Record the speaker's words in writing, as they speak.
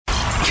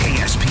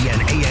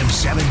ESPN AM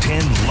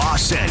 710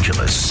 Los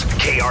Angeles.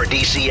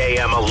 KRDC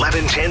AM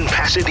 1110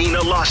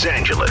 Pasadena, Los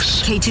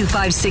Angeles.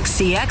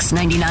 K256CX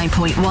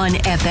 99.1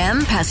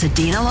 FM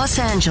Pasadena, Los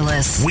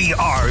Angeles. We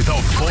are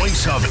the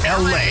voice of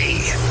LA.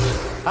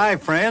 Hi,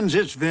 friends.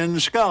 It's Vin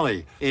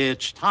Scully.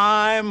 It's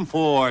time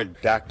for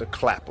Dr.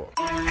 Clapper.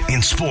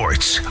 In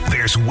sports,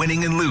 there's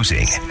winning and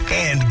losing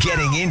and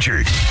getting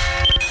injured.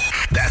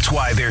 That's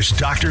why there's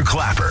Dr.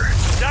 Clapper.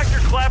 Dr.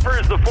 Clapper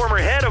is the former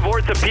head of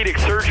orthopedic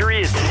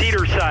surgery at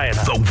Cedars-Sinai.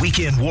 The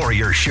Weekend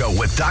Warrior Show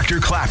with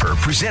Dr. Clapper,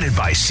 presented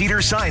by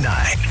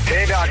Cedars-Sinai.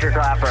 Hey, Dr.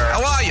 Clapper.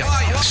 How are you?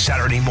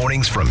 Saturday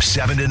mornings from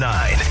 7 to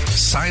 9.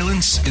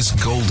 Silence is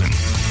golden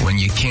when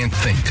you can't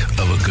think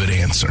of a good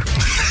answer.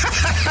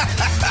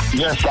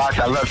 Yes, Doc,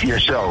 I love your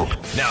show.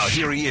 Now,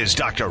 here he is,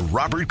 Dr.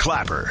 Robert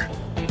Clapper.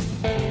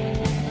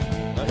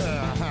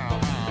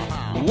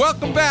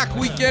 Welcome back,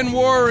 Weekend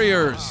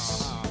Warriors.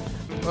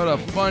 What a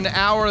fun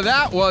hour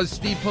that was,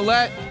 Steve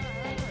Paulette.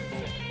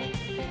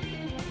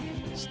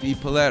 Steve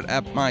Paulette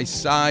at my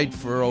side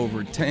for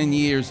over 10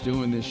 years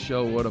doing this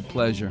show. What a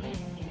pleasure.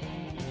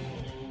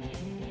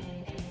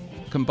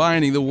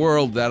 Combining the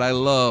world that I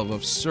love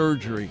of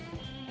surgery,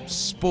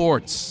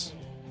 sports,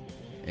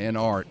 and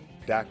art.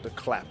 Dr.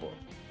 Clapper.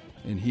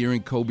 And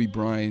hearing Kobe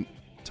Bryant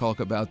talk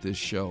about this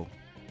show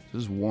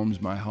just warms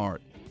my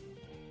heart.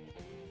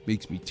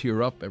 Makes me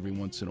tear up every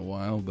once in a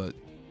while, but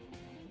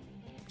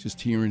just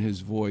hearing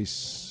his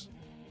voice,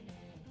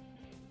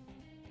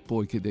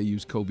 boy, could they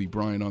use Kobe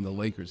Bryant on the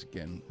Lakers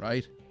again,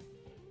 right?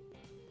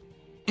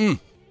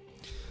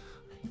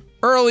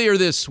 Earlier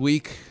this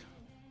week,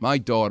 my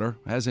daughter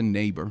has a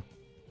neighbor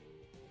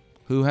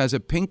who has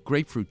a pink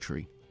grapefruit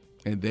tree,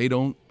 and they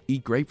don't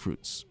eat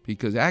grapefruits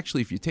because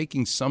actually if you're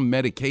taking some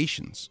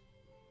medications,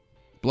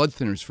 blood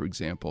thinners, for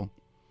example,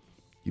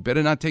 you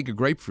better not take a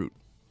grapefruit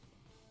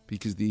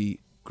because the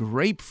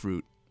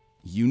grapefruit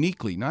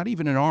uniquely, not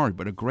even an orange,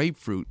 but a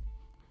grapefruit,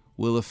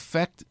 will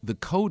affect the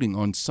coating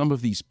on some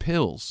of these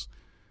pills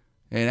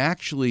and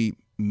actually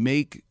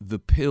make the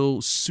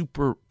pill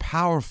super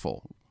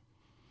powerful.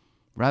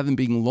 Rather than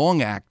being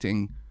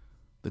long-acting,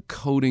 the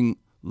coating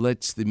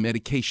lets the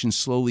medication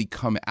slowly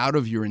come out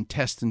of your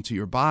intestine to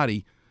your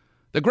body.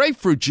 The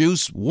grapefruit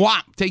juice,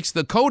 whop, takes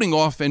the coating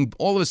off, and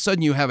all of a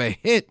sudden you have a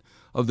hit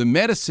of the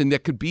medicine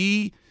that could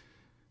be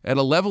at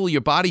a level your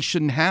body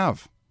shouldn't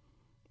have.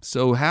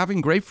 So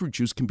having grapefruit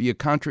juice can be a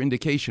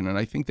contraindication, and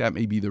I think that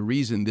may be the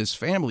reason this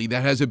family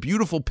that has a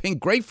beautiful pink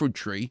grapefruit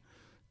tree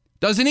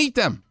doesn't eat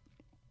them.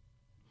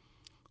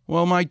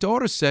 Well, my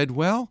daughter said,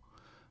 well,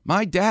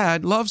 my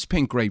dad loves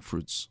pink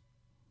grapefruits.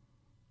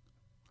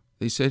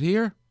 They said,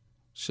 here.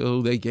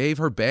 So they gave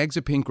her bags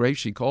of pink grapes.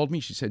 She called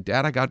me. She said,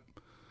 Dad, I got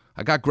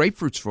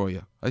grapefruits for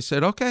you. I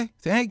said, okay,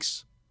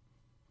 thanks.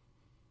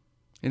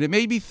 And it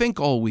made me think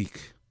all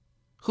week.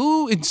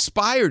 Who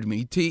inspired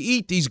me to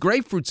eat these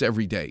grapefruits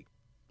every day?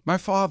 My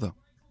father.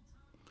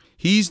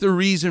 He's the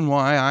reason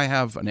why I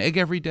have an egg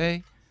every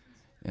day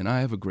and I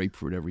have a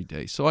grapefruit every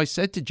day. So I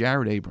said to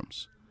Jared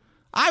Abrams,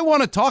 I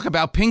want to talk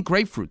about pink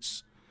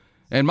grapefruits.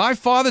 And my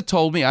father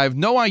told me, I have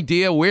no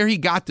idea where he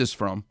got this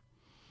from,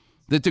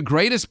 that the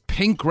greatest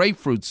pink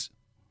grapefruits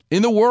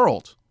in the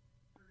world,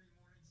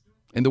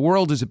 and the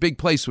world is a big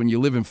place when you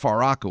live in Far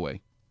Rockaway,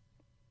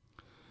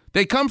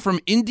 they come from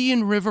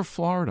Indian River,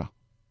 Florida.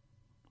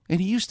 And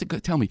he used to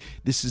tell me,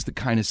 this is the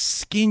kind of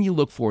skin you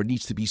look for. It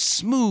needs to be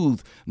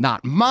smooth,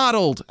 not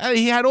mottled.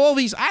 He had all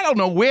these, I don't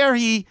know where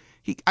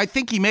I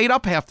think he made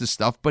up half the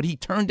stuff, but he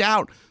turned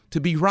out to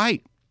be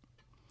right.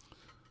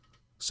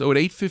 So at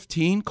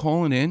 8:15,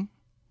 calling in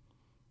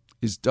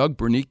is Doug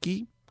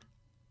Bernicki,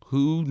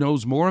 who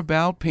knows more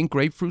about pink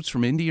grapefruits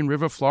from Indian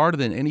River, Florida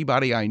than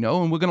anybody I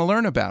know, and we're going to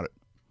learn about it.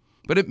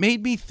 But it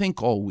made me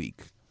think all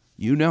week.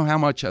 You know how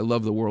much I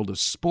love the world of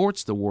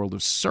sports, the world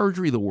of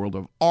surgery, the world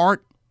of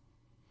art.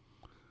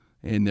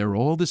 And they're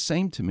all the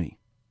same to me.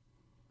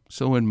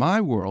 So in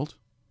my world,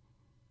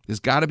 there's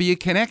got to be a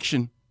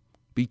connection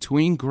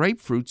between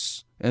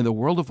grapefruits and the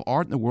world of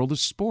art and the world of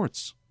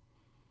sports.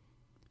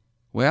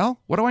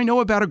 Well, what do I know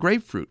about a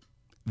grapefruit?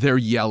 They're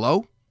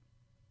yellow.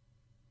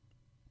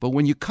 But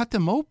when you cut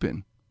them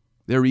open,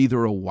 they're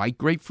either a white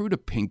grapefruit, a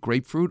pink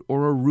grapefruit,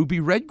 or a ruby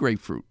red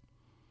grapefruit.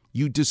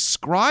 You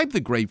describe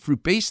the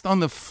grapefruit based on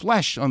the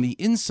flesh on the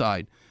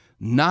inside,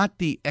 not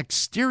the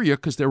exterior,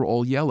 because they're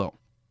all yellow.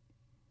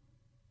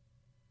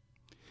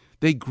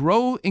 They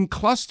grow in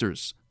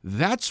clusters.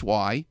 That's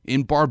why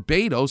in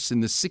Barbados in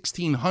the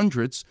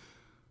 1600s,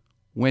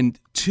 when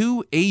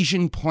two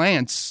Asian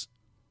plants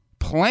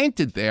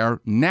planted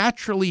there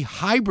naturally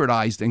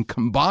hybridized and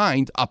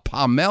combined a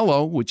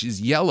pomelo, which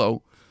is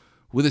yellow,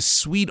 with a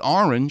sweet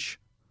orange,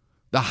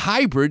 the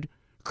hybrid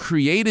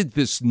created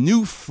this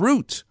new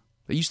fruit.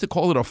 They used to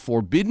call it a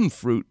forbidden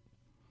fruit,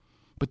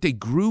 but they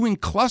grew in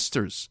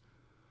clusters.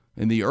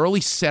 And the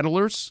early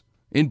settlers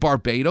in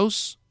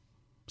Barbados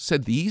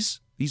said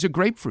these are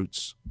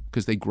grapefruits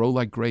because they grow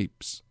like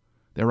grapes.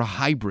 They're a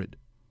hybrid.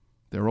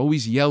 They're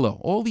always yellow.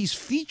 All these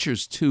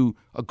features to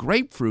a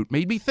grapefruit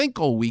made me think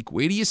all week,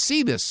 where do you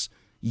see this?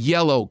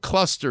 Yellow,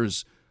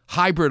 clusters,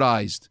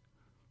 hybridized.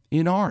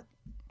 in art?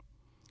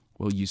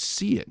 Well, you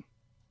see it.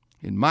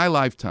 In my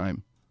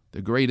lifetime,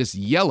 the greatest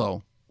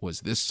yellow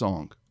was this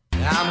song.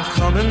 I'm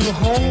coming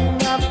home,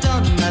 I've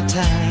done my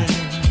time.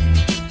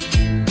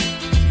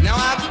 Now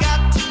I've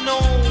got to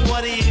know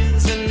what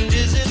is and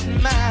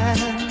isn't mine.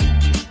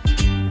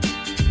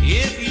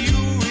 If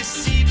you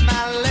receive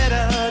my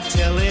letter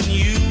telling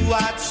you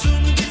I'd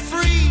soon be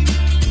free,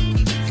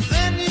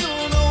 then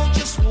you'll know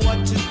just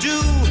what to do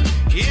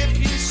if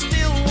you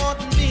still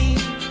want me.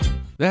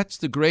 That's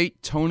the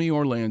great Tony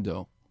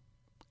Orlando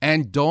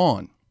and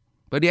Dawn.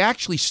 But he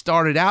actually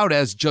started out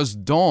as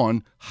just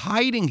Dawn,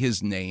 hiding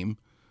his name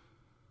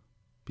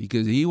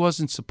because he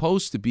wasn't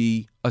supposed to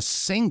be a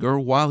singer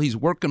while he's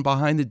working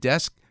behind the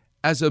desk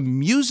as a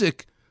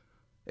music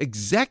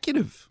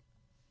executive.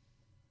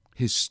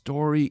 His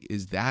story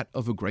is that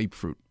of a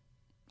grapefruit,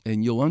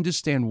 and you'll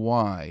understand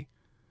why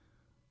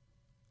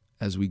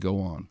as we go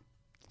on.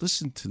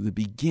 Listen to the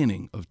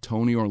beginning of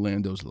Tony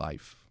Orlando's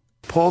life.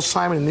 Paul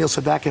Simon and Neil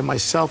Sedaka and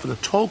myself and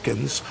the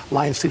Tokens,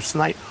 Lion Sleeps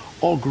Tonight,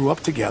 all grew up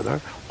together,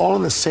 all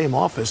in the same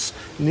office.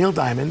 Neil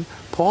Diamond,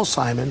 Paul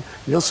Simon,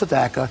 Neil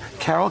Sedaka,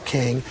 Carole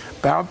King,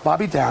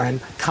 Bobby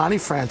Darin, Connie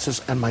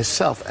Francis, and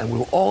myself. And we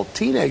were all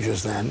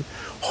teenagers then,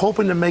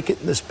 hoping to make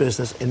it in this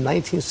business in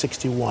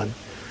 1961.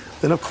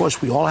 Then, of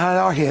course, we all had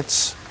our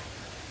hits.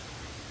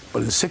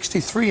 But in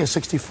 63 and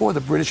 64,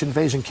 the British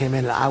invasion came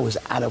in, and I was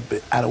out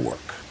of work.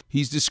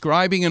 He's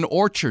describing an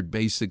orchard,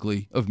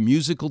 basically, of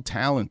musical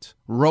talent,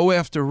 row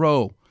after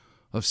row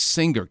of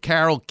singer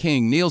Carole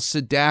King, Neil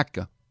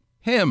Sedaka,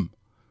 him,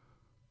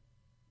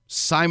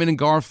 Simon and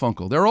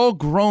Garfunkel. They're all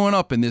growing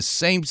up in this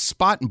same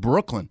spot in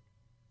Brooklyn.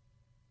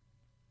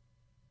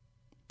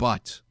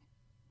 But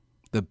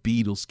the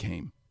Beatles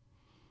came,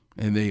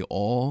 and they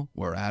all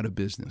were out of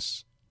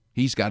business.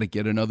 He's got to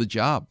get another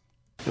job.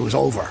 It was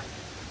over.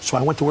 So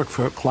I went to work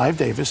for Clive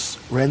Davis,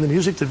 ran the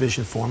music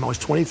division for him. I was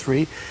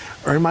 23,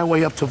 earned my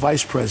way up to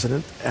vice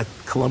president at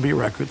Columbia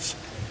Records.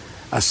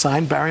 I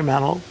signed Barry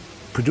Manilow,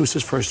 produced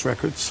his first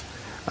records,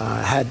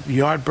 had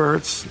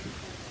Yardbirds,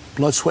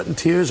 Blood, Sweat and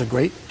Tears, a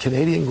great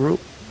Canadian group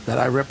that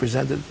I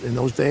represented in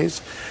those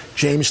days.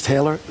 James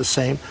Taylor, the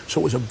same. So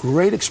it was a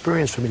great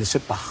experience for me to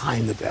sit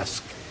behind the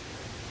desk.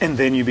 And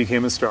then you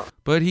became a star.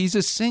 But he's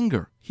a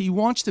singer. He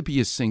wants to be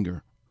a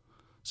singer.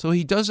 So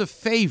he does a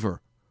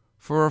favor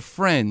for a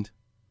friend,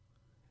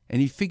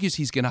 and he figures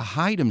he's going to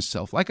hide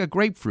himself like a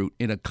grapefruit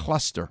in a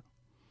cluster.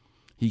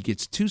 He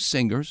gets two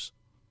singers,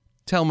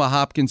 Thelma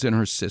Hopkins and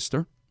her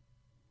sister,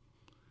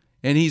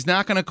 and he's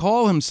not going to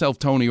call himself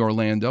Tony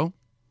Orlando.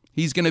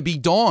 He's going to be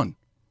Dawn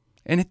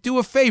and do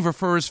a favor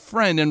for his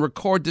friend and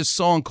record this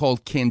song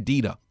called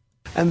Candida.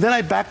 And then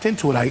I backed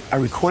into it. I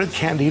recorded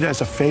Candida as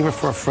a favor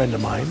for a friend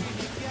of mine.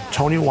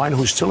 Tony Wine,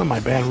 who's still in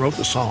my band, wrote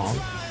the song.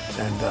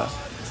 And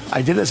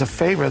I did it as a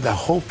favor that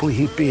hopefully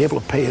he'd be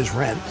able to pay his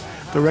rent.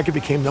 The record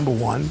became number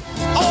one.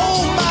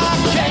 Oh, my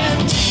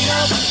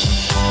Candida,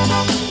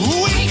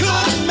 we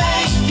could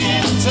make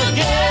it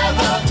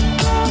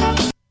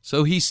together.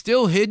 So he's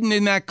still hidden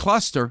in that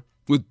cluster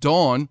with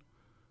Dawn.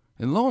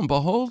 And lo and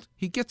behold,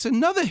 he gets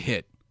another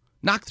hit,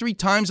 knocked 3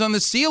 times on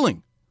the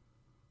ceiling.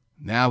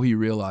 Now he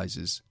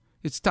realizes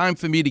it's time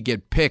for me to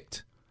get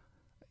picked.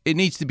 It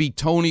needs to be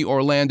Tony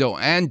Orlando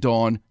and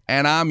Dawn,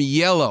 and I'm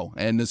Yellow.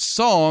 And the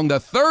song,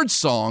 the third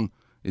song,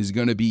 is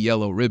going to be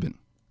Yellow Ribbon.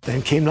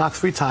 Then came Knocked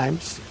 3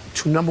 times,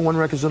 2 number 1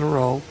 records in a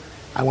row.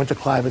 I went to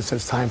Clive and said,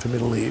 it's time for me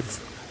to leave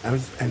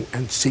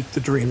and seek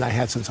the dream that I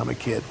had since I'm a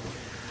kid.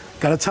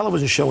 Got a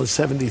television show in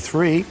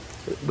 73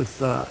 with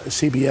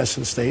CBS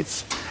in the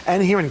States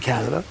and here in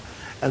Canada.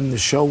 And the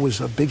show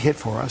was a big hit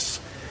for us.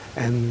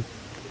 And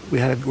we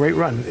had a great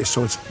run.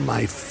 So it's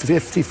my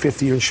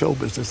 55th year in show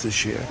business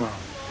this year. Wow.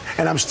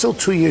 And I'm still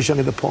 2 years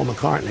younger than Paul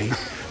McCartney,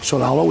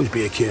 so I'll always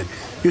be a kid.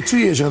 You're 2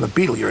 years younger than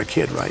the Beatles, you're a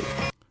kid, right?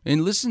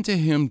 And listen to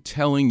him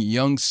telling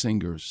young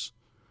singers,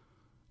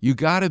 you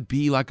got to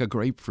be like a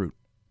grapefruit.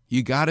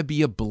 You got to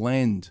be a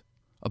blend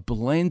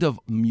of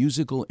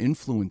musical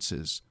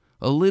influences.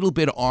 A little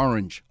bit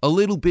orange, a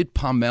little bit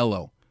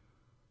pomelo.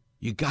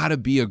 You got to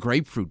be a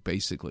grapefruit,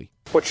 basically.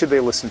 What should they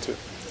listen to?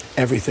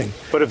 Everything.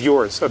 But of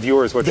yours, what should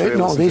they listen to?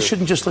 No, they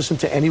shouldn't just listen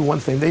to any one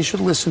thing. They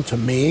should listen to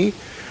me,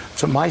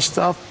 to my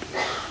stuff,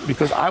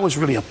 because I was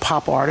really a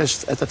pop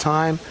artist at the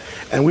time,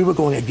 and we were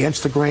going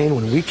against the grain.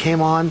 When we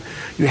came on,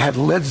 you had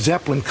Led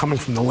Zeppelin coming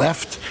from the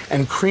left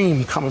and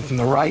Cream coming from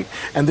the right,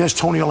 and there's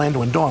Tony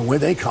Orlando and Dawn, where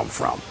they come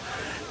from.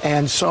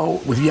 And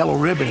so, with Yellow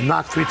Ribbon and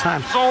Knocked 3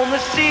 times. On the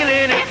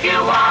ceiling if you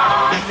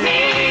want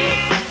me.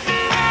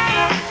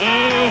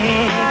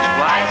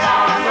 Twice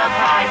on the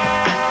pipe.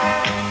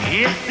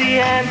 If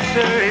the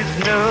answer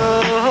is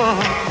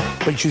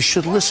no. But you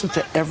should listen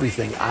to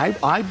everything.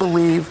 I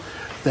believe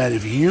that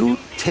if you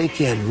take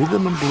in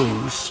rhythm and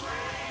blues,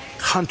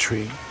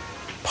 country,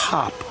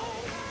 pop,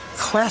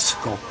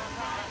 classical,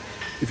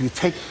 if you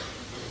take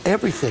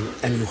everything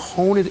and you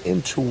hone it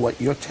into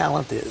what your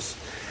talent is,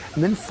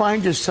 and then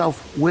find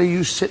yourself where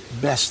you sit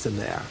best in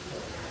there,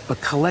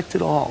 but collect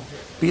it all.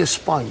 Be a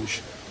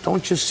sponge.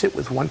 Don't just sit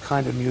with one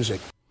kind of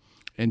music.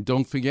 And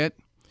don't forget,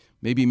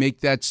 Maybe make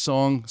that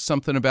song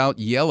something about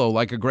yellow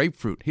like a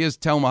grapefruit. Here's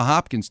Thelma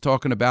Hopkins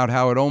talking about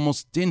how it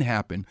almost didn't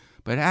happen,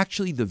 but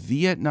actually the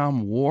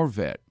Vietnam War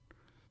vet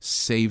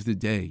saved the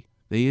day.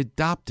 They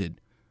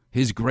adopted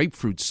his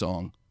grapefruit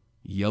song,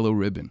 Yellow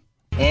Ribbon.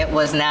 It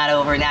was not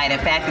overnight. In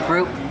fact, the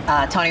group,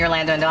 Tony,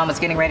 Orlando, and Dawn, was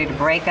getting ready to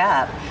break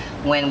up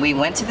when we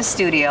went to the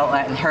studio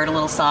and heard a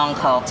little song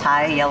called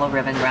Tie a Yellow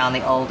Ribbon Around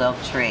the Old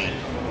Oak Tree.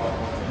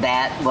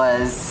 That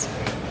was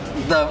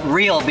the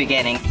real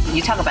beginning.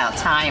 You talk about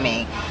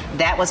timing.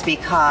 That was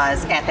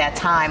because at that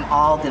time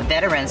all the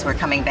veterans were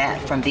coming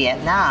back from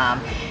Vietnam,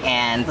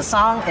 and the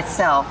song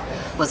itself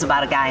was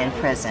about a guy in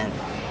prison.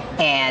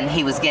 And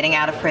he was getting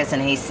out of prison.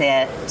 He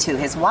said to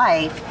his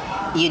wife,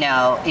 you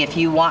know, if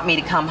you want me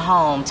to come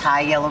home,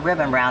 tie a yellow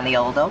ribbon around the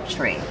old oak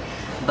tree.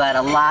 But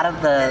a lot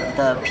of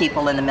the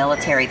people in the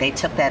military, they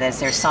took that as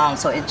their song,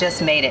 so it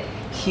just made it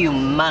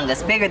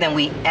humongous, bigger than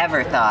we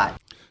ever thought.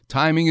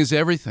 Timing is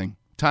everything.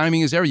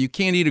 Timing is everything. You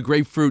can't eat a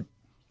grapefruit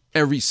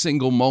every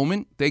single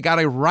moment. They got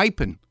to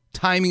ripen.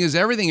 Timing is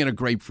everything in a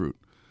grapefruit.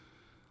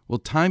 Well,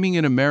 timing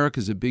in America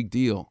is a big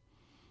deal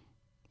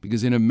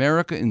because in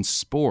America, in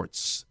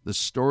sports, the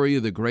story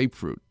of the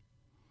grapefruit,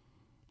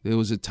 there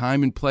was a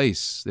time and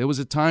place. There was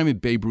a time in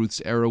Babe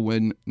Ruth's era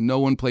when no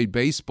one played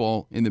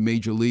baseball in the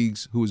major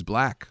leagues who was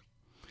black.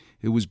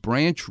 It was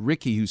Branch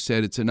Rickey who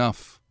said, it's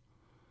enough.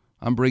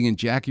 I'm bringing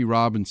Jackie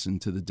Robinson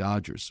to the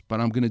Dodgers,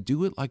 but I'm going to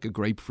do it like a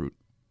grapefruit.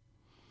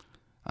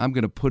 I'm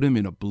going to put him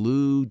in a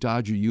blue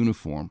Dodger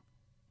uniform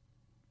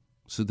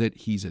so that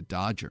he's a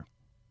Dodger.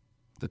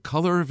 The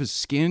color of his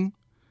skin,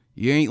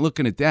 you ain't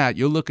looking at that.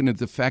 You're looking at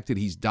the fact that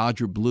he's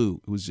Dodger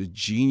blue. It was a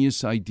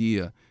genius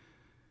idea.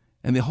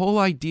 And the whole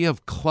idea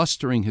of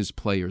clustering his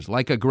players,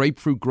 like a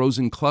grapefruit grows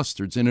in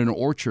clusters in an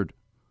orchard.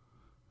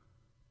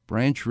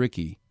 Branch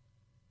Rickey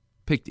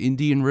picked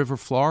Indian River,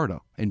 Florida,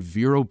 and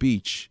Vero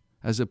Beach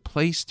as a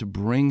place to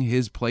bring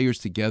his players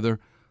together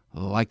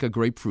like a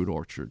grapefruit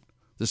orchard.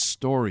 The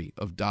story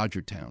of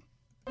Dodgertown.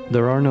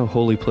 There are no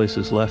holy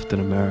places left in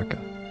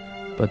America,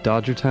 but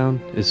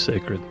Dodgertown is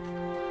sacred.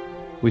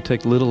 We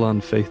take little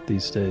on faith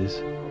these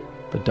days,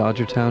 but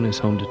Dodgertown is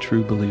home to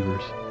true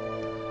believers.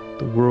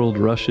 The world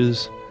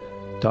rushes,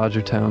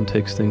 Dodgertown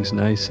takes things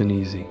nice and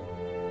easy.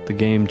 The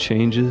game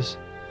changes,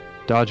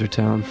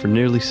 Dodgertown, for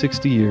nearly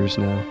 60 years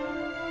now,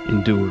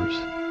 endures.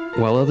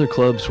 While other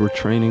clubs were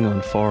training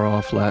on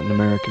far-off Latin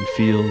American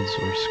fields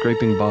or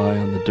scraping by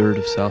on the dirt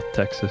of South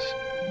Texas,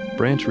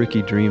 Branch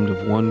Rickey dreamed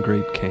of one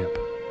great camp,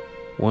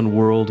 one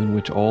world in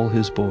which all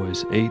his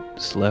boys ate,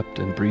 slept,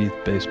 and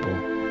breathed baseball.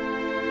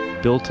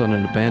 Built on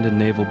an abandoned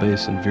naval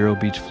base in Vero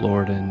Beach,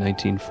 Florida in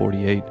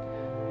 1948,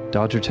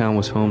 Dodgertown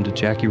was home to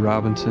Jackie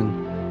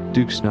Robinson,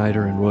 Duke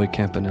Snider, and Roy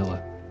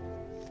Campanella.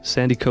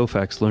 Sandy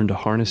Koufax learned to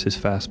harness his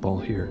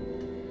fastball here.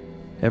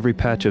 Every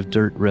patch of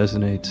dirt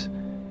resonates,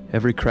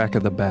 every crack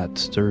of the bat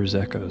stirs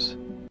echoes.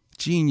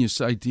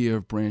 Genius idea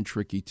of Branch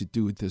Rickey to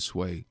do it this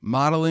way,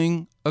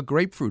 modeling a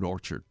grapefruit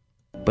orchard.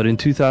 But in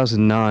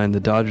 2009, the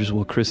Dodgers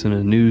will christen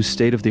a new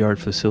state-of-the-art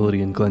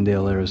facility in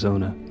Glendale,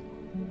 Arizona.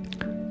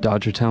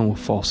 Dodgertown will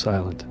fall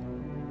silent.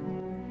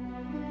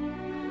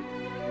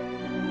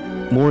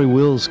 Maury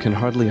Wills can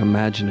hardly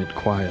imagine it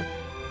quiet.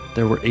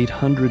 There were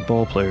 800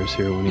 ball players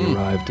here when he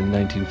arrived in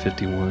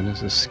 1951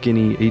 as a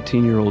skinny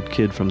 18-year-old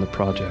kid from the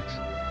projects.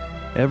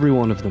 Every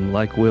one of them,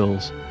 like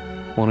Wills,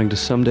 wanting to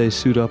someday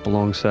suit up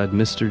alongside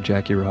Mr.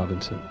 Jackie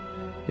Robinson.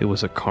 It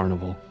was a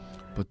carnival.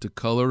 But the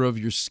color of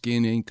your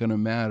skin ain't gonna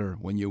matter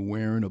when you're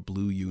wearing a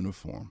blue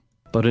uniform.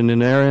 But in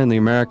an era in the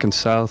American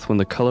South when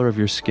the color of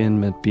your skin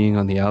meant being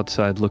on the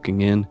outside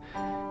looking in,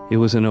 it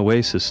was an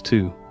oasis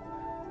too.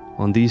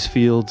 On these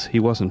fields, he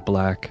wasn't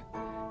black,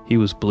 he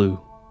was blue.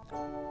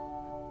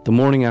 The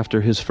morning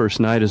after his first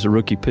night as a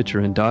rookie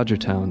pitcher in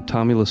Dodgertown,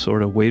 Tommy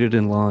Lasorda waited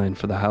in line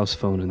for the house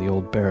phone in the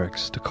old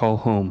barracks to call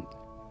home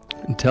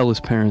and tell his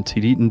parents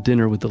he'd eaten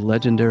dinner with the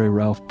legendary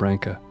Ralph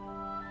Branca.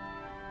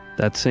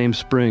 That same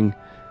spring,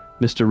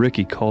 Mr.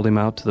 Rickey called him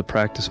out to the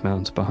practice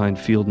mounds behind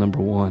field number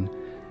 1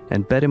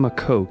 and bet him a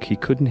Coke he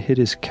couldn't hit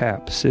his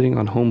cap sitting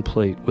on home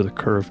plate with a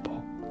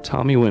curveball.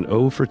 Tommy went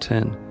 0 for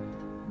 10,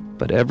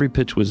 but every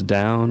pitch was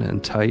down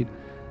and tight,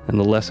 and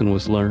the lesson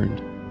was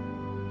learned.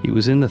 He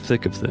was in the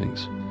thick of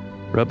things,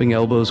 rubbing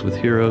elbows with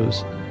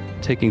heroes,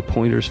 taking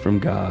pointers from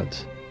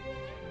gods.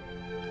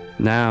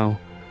 Now,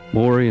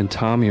 Maury and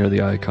Tommy are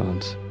the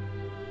icons.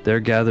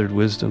 Their gathered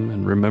wisdom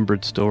and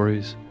remembered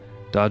stories,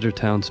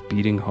 Dodgertown's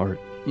beating heart.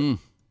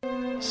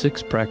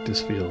 6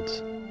 practice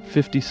fields,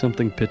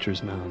 50-something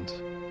pitcher's mounds,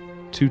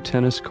 2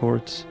 tennis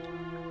courts,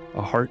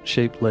 a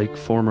heart-shaped lake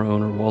former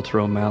owner Walter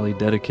O'Malley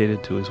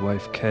dedicated to his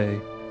wife Kay,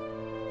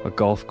 a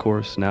golf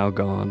course now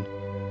gone,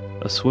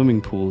 a swimming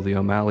pool the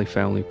O'Malley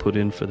family put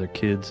in for their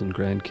kids and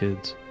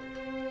grandkids,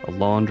 a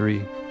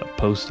laundry, a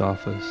post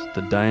office,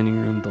 the dining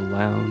room, the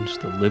lounge,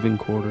 the living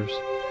quarters.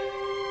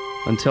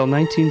 Until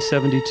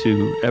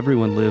 1972,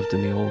 everyone lived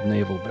in the old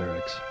naval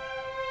barracks.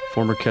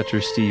 Former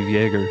catcher Steve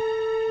Yeager,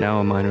 now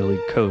a minor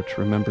league coach,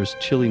 remembers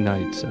chilly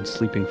nights and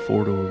sleeping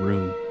 4 to a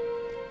room.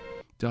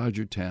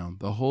 Dodgertown,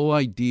 the whole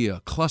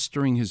idea,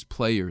 clustering his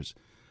players,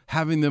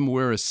 having them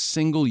wear a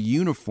single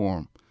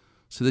uniform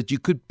so that you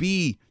could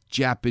be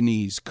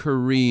Japanese,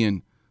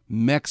 Korean,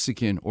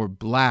 Mexican, or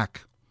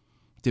black.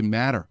 Didn't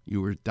matter.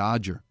 You were a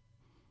Dodger.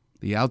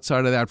 The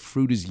outside of that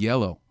fruit is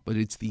yellow, but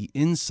it's the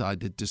inside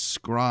that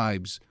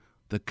describes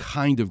the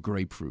kind of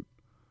grapefruit.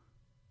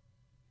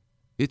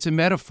 It's a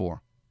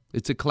metaphor.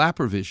 It's a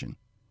Clapper vision.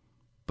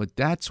 But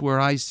that's where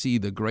I see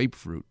the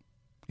grapefruit.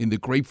 In the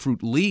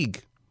Grapefruit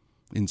League,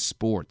 in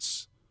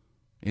sports.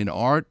 In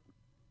art,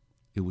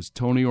 it was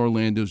Tony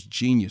Orlando's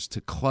genius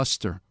to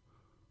cluster,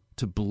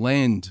 to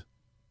blend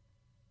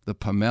the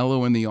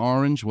pomelo and the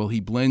orange. Well, he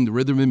blended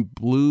rhythm and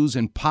blues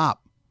and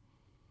pop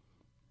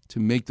to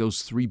make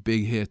those 3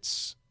 big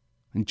hits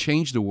and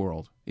change the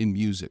world in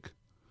music.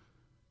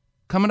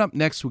 Coming up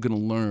next, we're going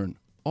to learn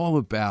all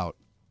about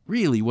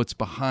really what's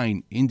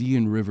behind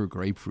Indian River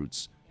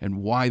grapefruits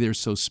and why they're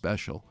so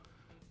special.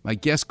 My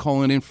guest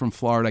calling in from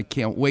Florida, I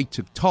can't wait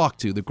to talk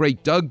to, the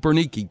great Doug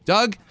Bernicki.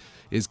 Doug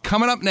is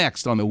coming up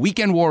next on the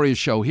Weekend Warriors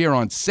Show here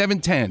on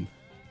 710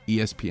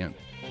 ESPN.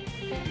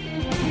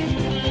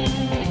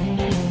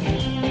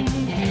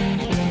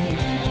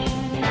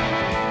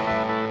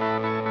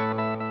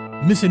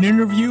 Miss an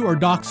interview or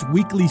Doc's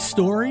weekly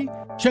story?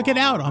 Check it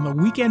out on the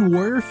Weekend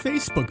Warrior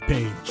Facebook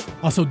page.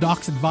 Also,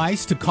 Doc's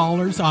advice to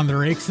callers on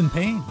their aches and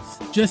pains.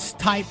 Just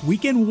type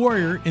Weekend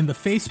Warrior in the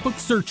Facebook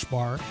search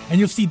bar and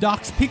you'll see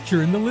Doc's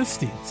picture in the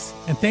listings.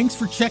 And thanks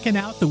for checking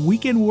out the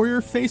Weekend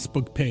Warrior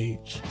Facebook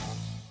page.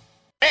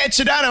 Hey, it's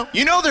Sedano.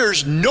 You know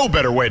there's no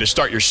better way to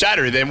start your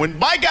Saturday than when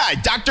my guy,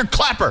 Dr.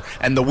 Clapper,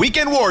 and the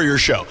Weekend Warrior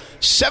Show,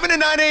 7 to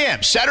 9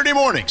 a.m. Saturday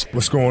mornings.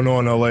 What's going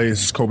on, LA?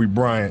 This is Kobe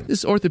Bryant.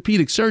 This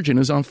orthopedic surgeon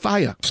is on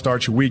fire.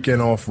 Start your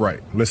weekend off right.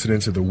 Listening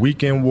to the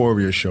Weekend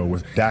Warrior Show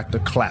with Dr.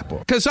 Clapper.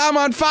 Because I'm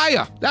on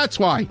fire. That's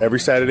why.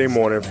 Every Saturday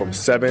morning from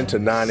 7 to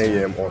 9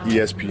 a.m. on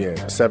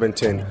ESPN,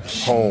 710,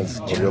 home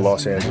of your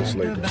Los Angeles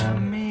Lakers.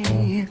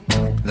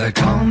 They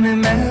call me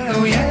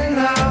Mellow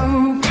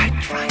Yellow,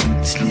 quite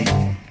right, slick.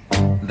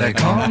 They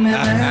call me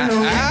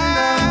Mellow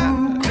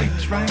Yellow,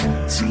 quite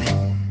right, slick.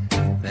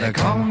 They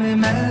call me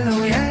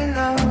Mellow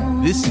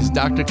Yellow. This is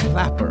Dr.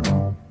 Clapper,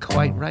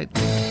 quite right.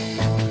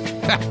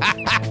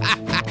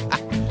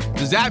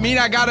 Does that mean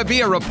I gotta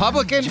be a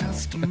Republican?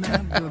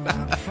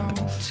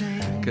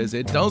 Because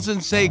it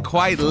doesn't say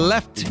quite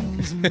lefty.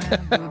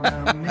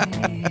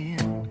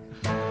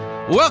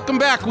 Welcome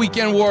back,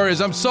 Weekend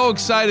Warriors. I'm so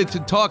excited to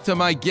talk to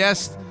my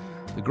guest,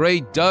 the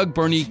great Doug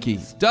Bernicki.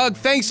 Doug,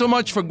 thanks so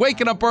much for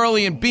waking up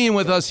early and being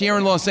with us here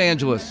in Los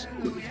Angeles.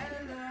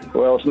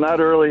 Well, it's not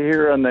early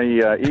here on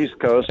the East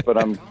Coast, but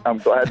I'm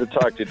glad to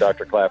talk to you,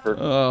 Dr. Clapper.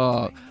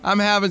 I'm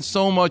having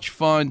so much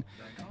fun,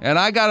 and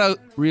I got to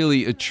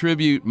really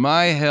attribute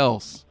my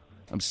health.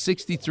 I'm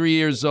 63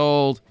 years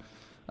old.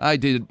 I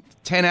did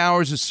 10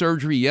 hours of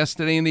surgery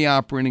yesterday in the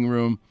operating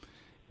room.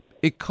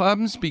 It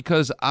comes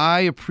because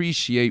I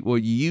appreciate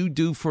what you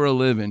do for a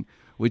living,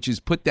 which is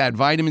put that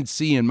vitamin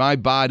C in my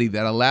body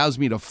that allows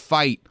me to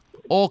fight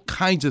all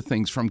kinds of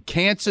things, from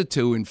cancer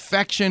to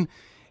infection.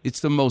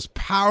 It's the most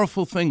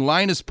powerful thing.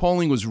 Linus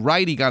Pauling was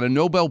right. He got a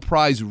Nobel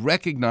Prize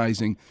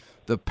recognizing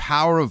the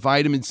power of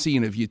vitamin C.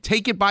 And if you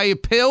take it by a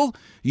pill,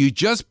 you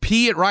just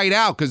pee it right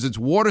out because it's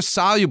water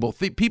soluble.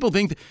 People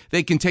think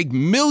they can take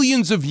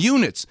millions of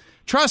units.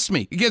 Trust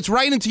me, it gets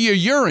right into your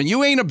urine.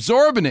 You ain't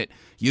absorbing it.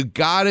 You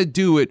got to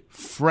do it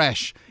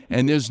fresh.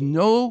 And there's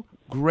no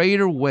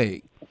greater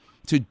way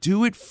to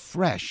do it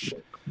fresh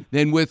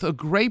than with a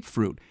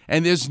grapefruit.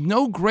 And there's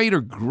no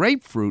greater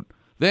grapefruit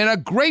than a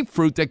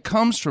grapefruit that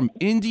comes from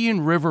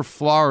Indian River,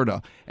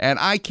 Florida. And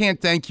I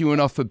can't thank you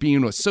enough for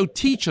being with us. So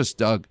teach us,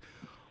 Doug,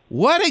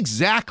 what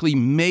exactly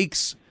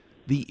makes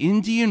the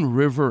Indian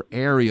River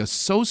area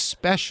so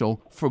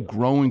special for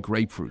growing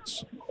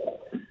grapefruits?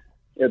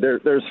 Yeah,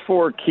 there's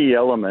 4 key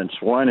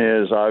elements. One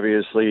is,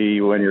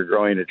 obviously, when you're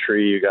growing a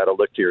tree, you got to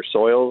look to your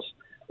soils.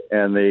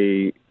 And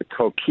the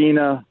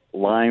coquina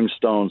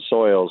limestone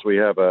soils, we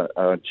have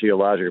a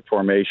geologic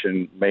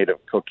formation made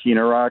of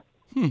coquina rock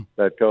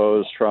that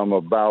goes from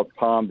about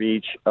Palm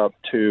Beach up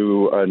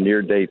to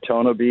near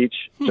Daytona Beach,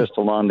 just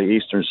along the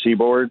eastern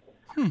seaboard.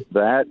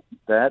 That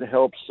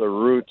helps the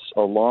roots,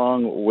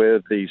 along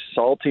with the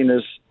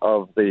saltiness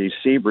of the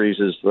sea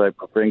breezes that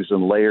brings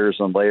in layers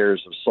and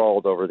layers of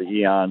salt over the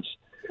eons.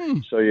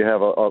 So you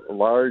have a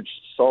large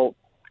salt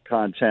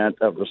content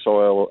of the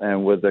soil,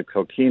 and with the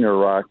coquina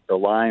rock, the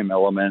lime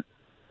element,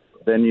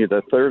 then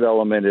the third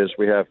element is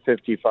we have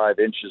 55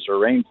 inches of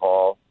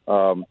rainfall.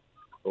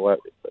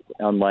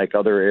 Unlike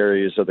other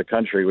areas of the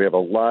country, we have a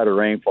lot of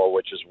rainfall,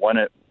 which is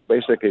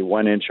basically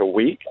 1 inch a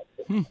week.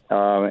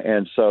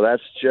 And so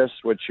that's just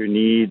what you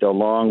need,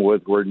 along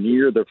with we're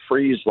near the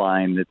freeze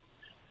line.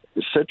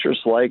 The citrus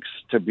likes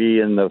to be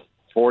in the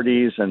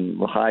 40s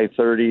and high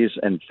 30s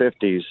and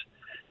 50s,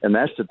 and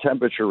that's the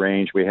temperature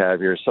range we have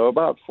here. So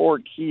about 4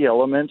 key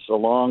elements,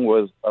 along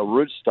with a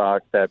rootstock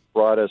that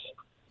brought us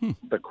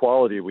the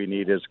quality we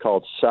need, is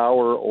called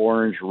sour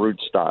orange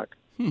rootstock.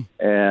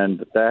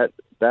 And that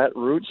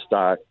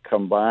rootstock,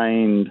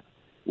 combined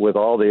with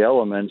all the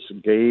elements,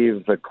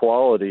 gave the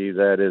quality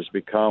that has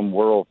become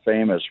world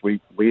famous.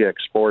 We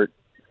export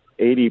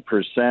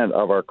 80%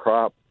 of our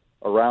crop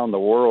around the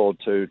world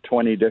to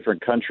 20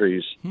 different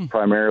countries,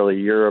 primarily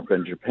Europe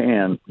and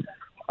Japan,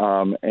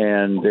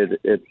 and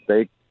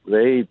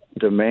they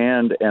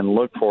demand and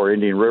look for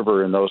Indian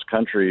River in those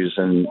countries,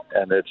 and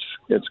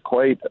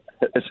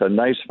it's a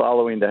nice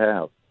following to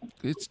have.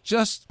 It's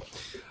just,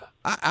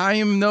 I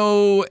am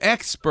no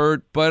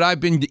expert, but I've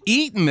been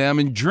eating them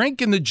and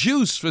drinking the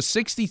juice for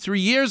 63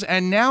 years,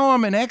 and now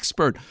I'm an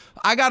expert.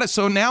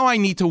 So now I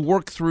need to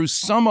work through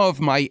some of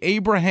my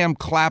Abraham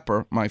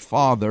Clapper, my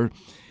father,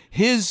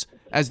 his,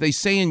 as they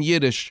say in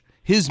Yiddish,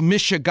 his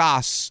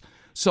mishigas.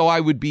 So I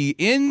would be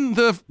in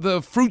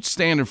the fruit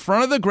stand in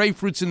front of the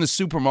grapefruits in the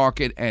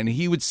supermarket, and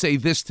he would say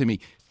this to me.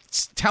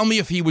 Tell me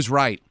if he was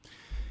right.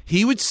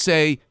 He would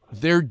say,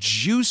 they're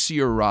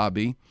juicier,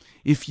 Robbie,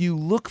 if you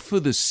look for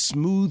the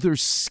smoother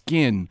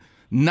skin,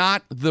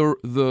 not the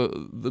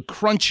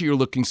crunchier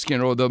looking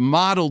skin or the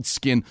mottled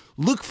skin.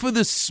 Look for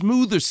the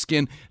smoother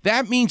skin.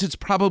 That means it's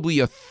probably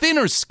a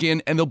thinner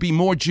skin and there'll be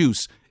more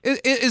juice.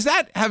 Does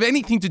that have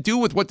anything to do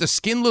with what the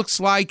skin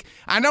looks like?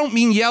 I don't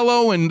mean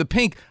yellow and the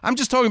pink. I'm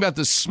just talking about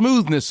the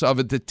smoothness of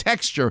it, the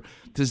texture.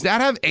 Does that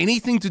have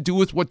anything to do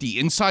with what the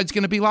inside's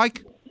going to be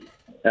like?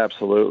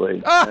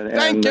 Absolutely.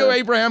 Thank you,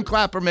 Abraham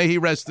Clapper. May he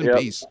rest in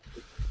peace.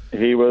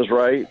 He was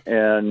right.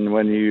 And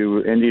when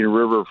Indian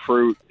River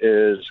fruit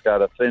is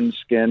got a thin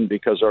skin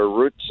because our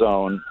root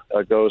zone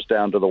goes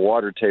down to the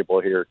water table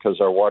here, because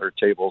our water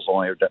table is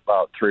only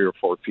about 3 or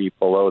 4 feet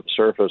below the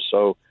surface.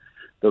 So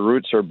the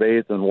roots are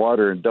bathed in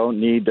water and don't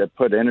need to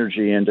put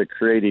energy into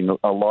creating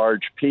a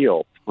large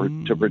peel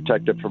to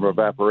protect it from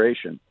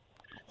evaporation.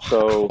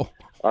 So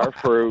our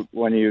fruit,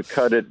 when you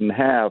cut it in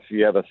half,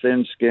 you have a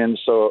thin skin,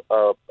 so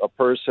a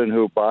person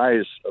who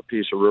buys a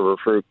piece of river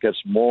fruit gets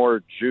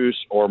more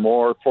juice or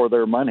more for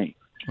their money.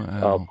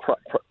 Wow.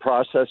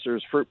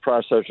 Fruit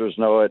processors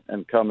know it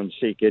and come and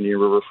seek Indian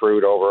River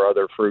fruit over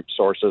other fruit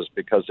sources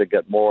because they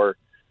get more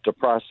to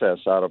process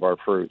out of our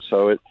fruit.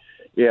 So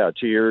he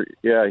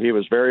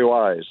was very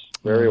wise,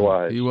 very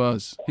wise.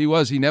 He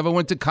was. He never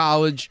went to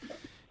college.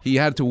 He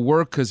had to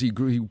work because he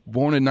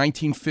born in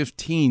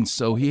 1915,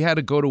 so he had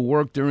to go to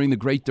work during the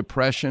Great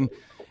Depression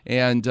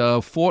and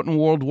fought in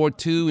World War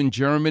II in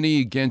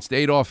Germany against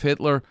Adolf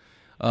Hitler.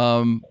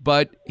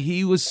 But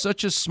he was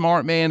such a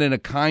smart man and a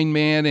kind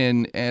man,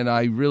 and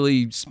I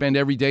really spend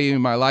every day in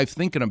my life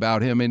thinking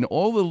about him and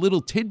all the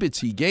little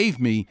tidbits he gave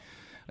me.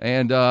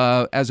 And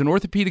as an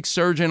orthopedic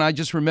surgeon, I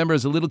just remember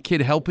as a little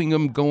kid helping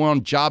him go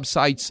on job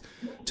sites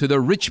to the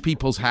rich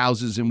people's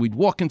houses. And we'd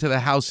walk into the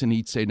house and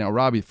he'd say, now,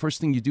 Robbie, the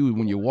first thing you do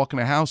when you walk in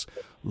a house,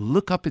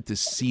 look up at the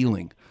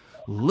ceiling.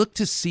 Look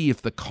to see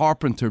if the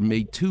carpenter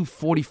made 2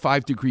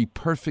 45-degree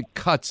perfect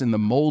cuts in the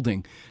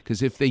molding.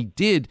 Because if they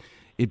did,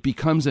 it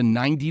becomes a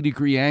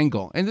 90-degree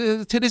angle.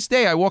 And to this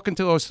day, I walk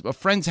into a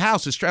friend's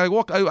house, I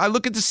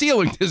look at the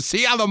ceiling to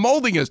see how the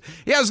molding is.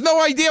 He has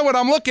no idea what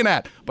I'm looking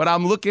at, but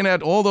I'm looking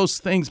at all those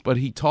things. But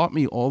he taught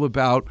me all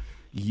about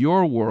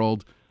your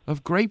world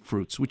of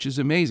grapefruits, which is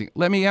amazing.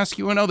 Let me ask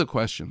you another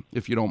question,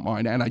 if you don't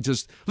mind. And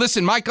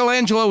listen,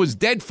 Michelangelo is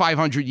dead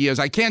 500 years.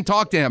 I can't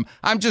talk to him.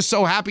 I'm just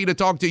so happy to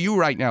talk to you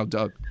right now,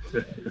 Doug.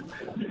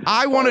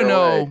 I want to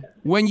know,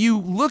 when you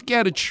look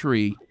at a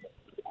tree,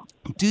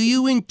 do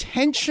you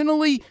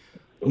intentionally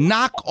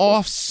knock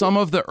off some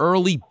of the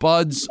early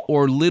buds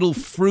or little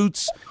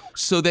fruits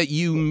so that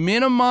you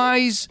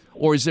minimize,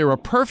 or is there a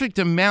perfect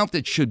amount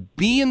that should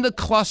be in the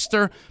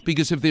cluster?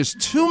 Because if there's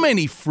too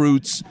many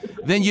fruits,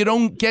 then you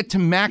don't get to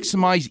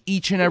maximize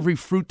each and every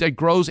fruit that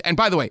grows. And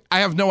by the way, I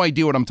have no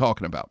idea what I'm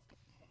talking about.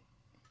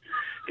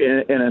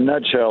 In a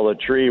nutshell, a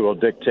tree will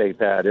dictate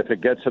that. If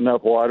it gets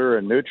enough water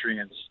and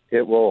nutrients,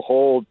 it will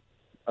hold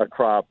a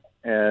crop,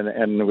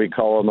 and we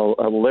call them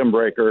a limb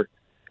breaker.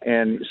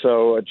 And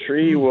so a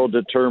tree will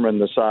determine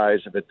the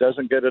size. If it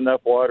doesn't get enough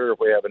water, if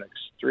we have an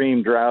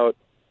extreme drought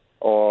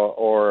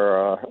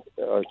or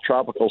a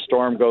tropical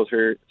storm goes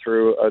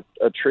through,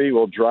 a tree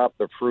will drop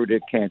the fruit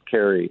it can't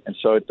carry. And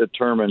so it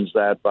determines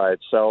that by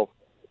itself,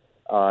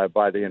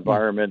 by the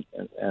environment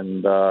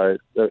and mainly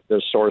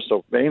the source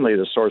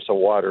of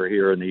water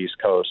here in the East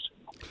Coast.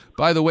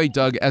 By the way,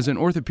 Doug, as an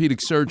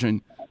orthopedic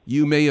surgeon,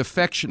 you may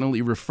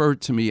affectionately refer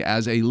to me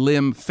as a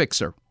limb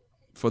fixer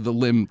for the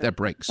limb that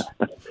breaks.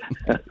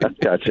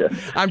 Gotcha.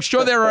 I'm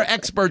sure there are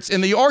experts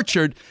in the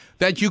orchard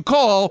that you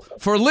call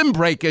for limb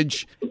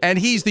breakage, and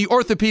he's the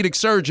orthopedic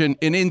surgeon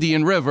in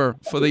Indian River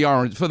for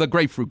the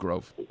grapefruit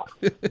grove.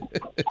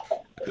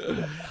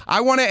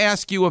 I want to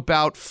ask you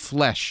about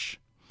flesh.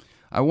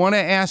 I want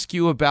to ask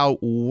you about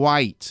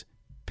white,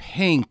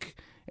 pink,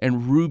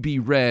 and ruby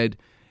red.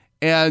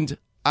 And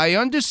I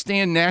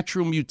understand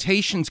natural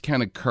mutations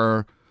can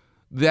occur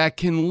that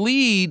can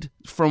lead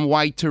from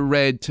white to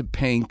red to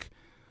pink.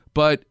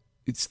 But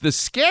it's the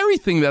scary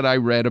thing that I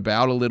read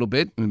about a little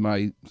bit in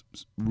my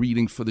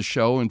reading for the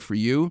show and for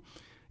you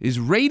is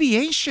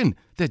radiation,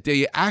 that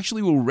they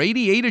actually will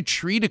radiate a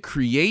tree to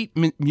create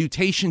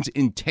mutations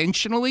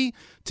intentionally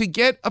to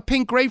get a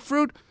pink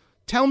grapefruit.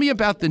 Tell me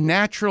about the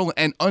natural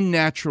and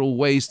unnatural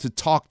ways to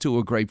talk to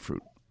a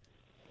grapefruit.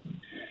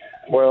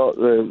 Well,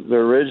 the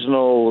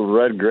original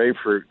red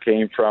grapefruit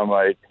came from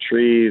a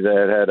tree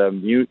that had a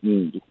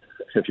mutant,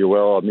 if you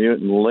will, a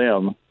mutant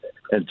limb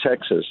in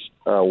Texas.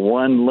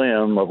 One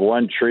limb of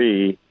one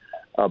tree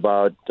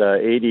about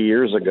 80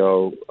 years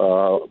ago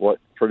what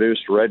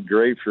produced red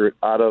grapefruit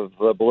out of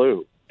the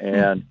blue.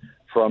 And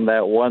from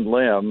that one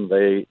limb,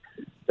 they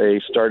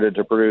started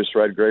to produce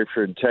red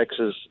grapefruit in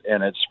Texas,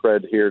 and it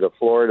spread here to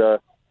Florida.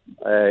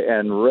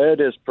 And red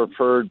is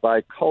preferred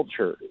by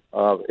culture.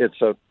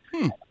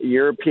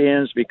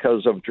 Europeans,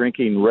 because of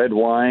drinking red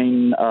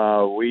wine,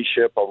 we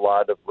ship a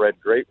lot of red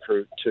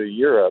grapefruit to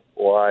Europe.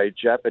 Why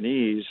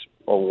Japanese,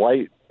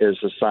 white is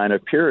a sign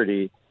of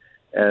purity,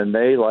 and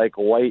they like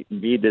white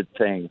beaded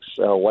things,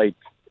 white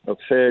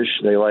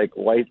fish. They like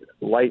white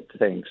light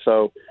things.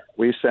 So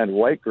we send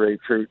white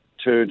grapefruit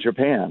to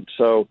Japan.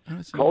 So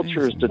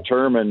cultures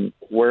determine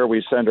where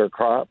we send our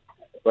crop.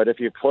 But if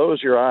you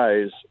close your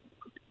eyes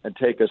and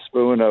take a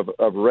spoon of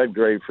red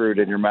grapefruit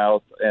in your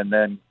mouth and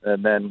then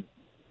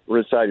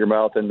rinse out your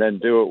mouth and then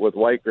do it with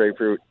white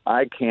grapefruit,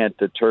 I can't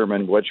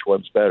determine which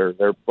one's better.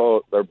 They're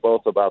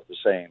both about the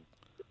same.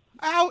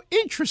 How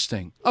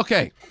interesting.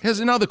 Okay, here's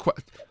another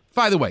question.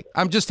 By the way,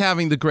 I'm just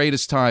having the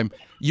greatest time.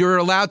 You're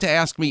allowed to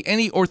ask me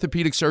any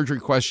orthopedic surgery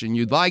question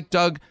you'd like,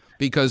 Doug,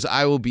 because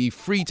I will be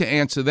free to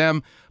answer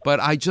them. But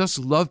I just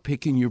love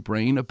picking your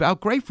brain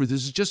about grapefruit.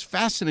 This is just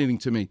fascinating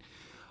to me.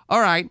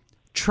 All right,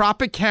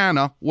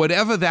 Tropicana,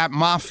 whatever that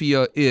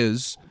mafia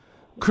is,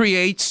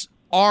 creates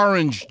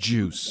orange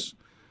juice.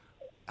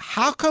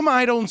 How come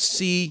I don't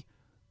see,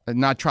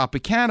 not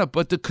Tropicana,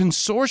 but the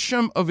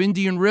consortium of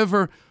Indian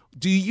River?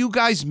 Do you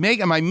guys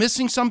make, am I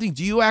missing something?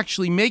 Do you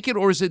actually make it,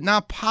 or is it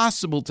not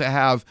possible to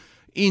have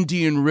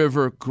Indian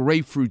River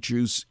grapefruit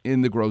juice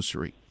in the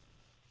grocery?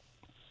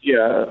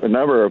 Yeah, a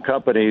number of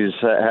companies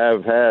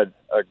have had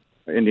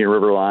Indian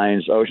River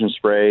lines. Ocean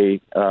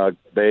Spray,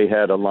 they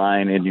had a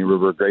line, Indian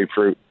River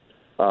grapefruit.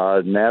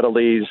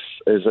 Natalie's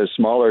is a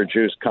smaller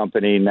juice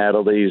company.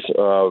 Natalie's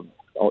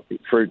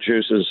fruit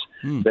juices,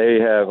 they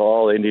have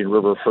all Indian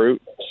River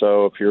fruit.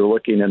 So if you're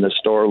looking in the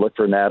store, look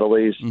for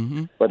Natalie's.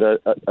 But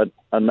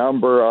a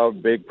number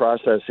of big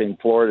processing,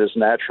 Florida's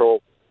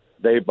Natural,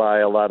 they buy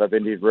a lot of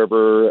Indian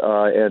River,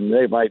 and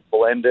they might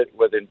blend it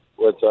with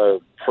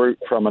fruit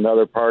from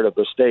another part of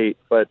the state.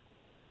 But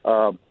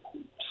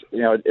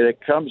it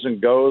comes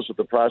and goes with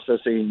the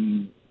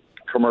processing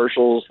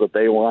commercials that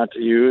they want to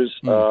use.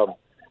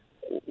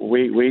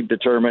 We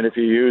determine if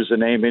you use the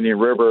name Indian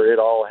River, it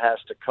all has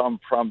to come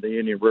from the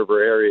Indian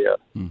River area.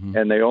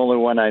 And the only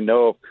one I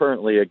know of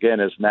currently, again,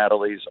 is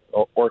Natalie's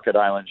Orchid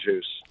Island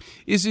juice.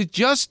 Is it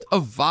just a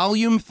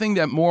volume thing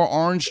that more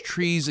orange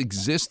trees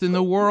exist in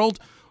the world?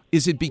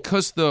 Is it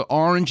because the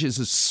orange is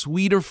a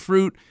sweeter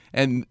fruit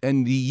and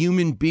the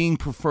human being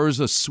prefers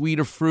a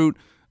sweeter fruit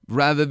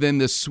rather than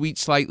the sweet,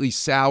 slightly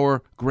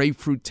sour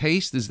grapefruit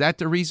taste? Is that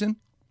the reason?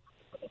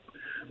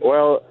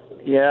 Well,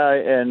 yeah,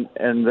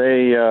 and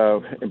they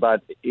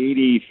about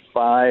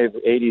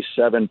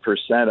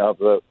 87% of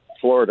the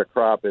Florida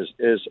crop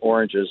is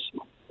oranges,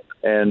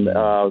 and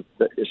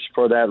it's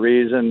for that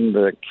reason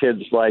the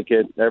kids like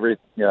it.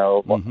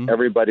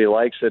 Everybody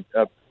likes it,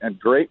 and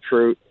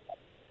grapefruit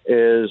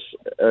is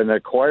an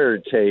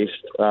acquired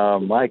taste.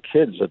 My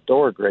kids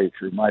adore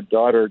grapefruit. My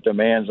daughter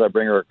demands I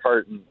bring her a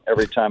carton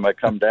every time I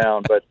come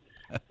down, but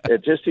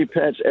it just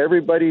depends.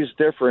 Everybody's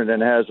different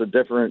and has a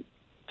different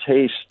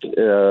taste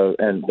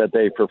and that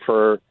they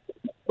prefer,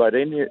 but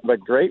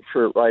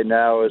grapefruit right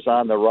now is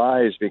on the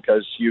rise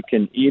because you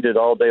can eat it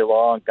all day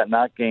long,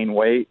 not gain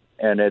weight,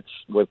 and it's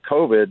with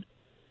COVID,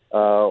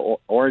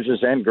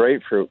 oranges and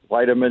grapefruit,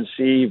 vitamin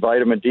C,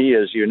 vitamin D,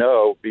 as you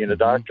know, being a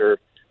doctor,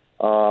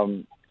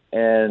 and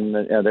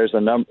there's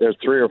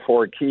 3 or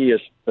 4 key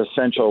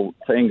essential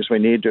things we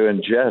need to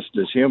ingest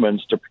as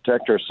humans to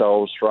protect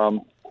ourselves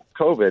from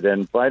COVID,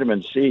 and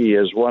vitamin C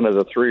is one of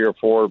the 3 or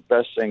 4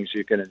 best things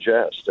you can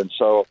ingest. And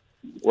so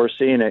we're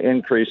seeing an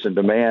increase in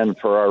demand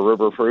for our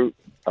river fruit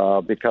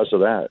because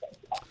of that.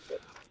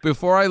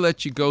 Before I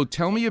let you go,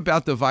 tell me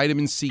about the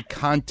vitamin C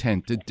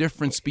content, the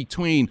difference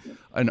between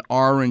an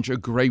orange, a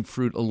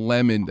grapefruit, a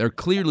lemon. They're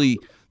clearly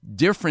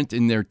different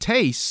in their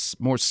tastes,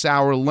 more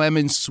sour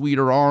lemon,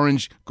 sweeter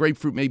orange,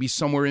 grapefruit maybe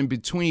somewhere in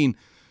between.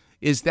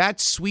 Is that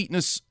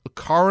sweetness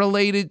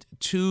correlated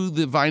to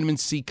the vitamin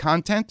C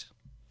content?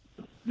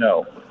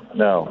 No,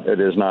 it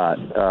is not.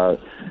 The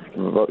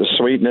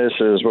sweetness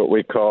is what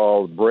we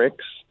call Brix.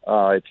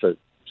 It's a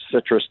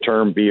citrus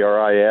term,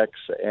 Brix,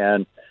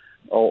 and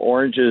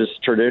oranges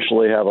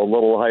traditionally have a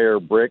little higher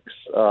Brix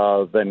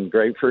than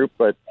grapefruit,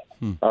 but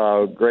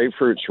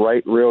grapefruit's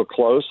right real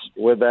close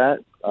with that.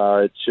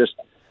 It's just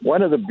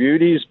one of the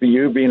beauties,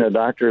 you being a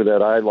doctor,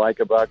 that I like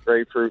about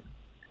grapefruit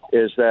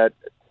is that,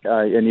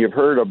 and you've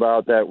heard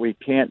about that, we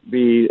can't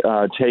be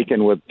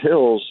taken with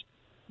pills,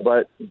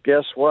 but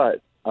guess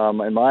what?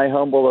 In my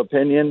humble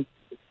opinion,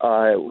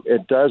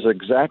 it does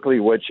exactly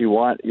what you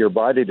want your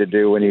body to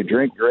do. When you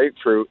drink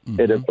grapefruit,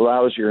 it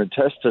allows your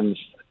intestines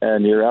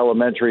and your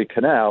alimentary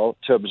canal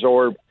to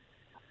absorb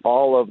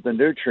all of the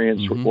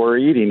nutrients we're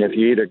eating. If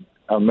you eat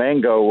a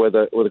mango with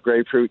a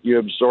grapefruit, you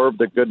absorb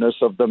the goodness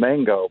of the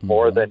mango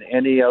more than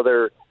any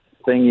other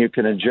thing you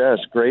can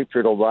ingest.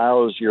 Grapefruit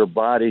allows your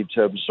body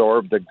to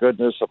absorb the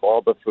goodness of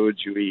all the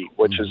foods you eat,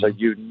 which is a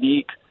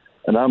unique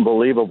and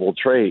unbelievable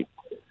trait.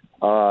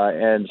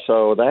 And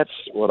so that's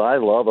what I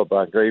love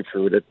about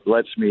grapefruit. It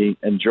lets me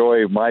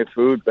enjoy my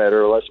food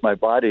better, lets my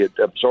body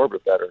absorb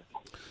it better.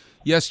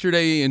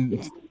 Yesterday,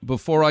 and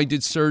before I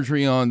did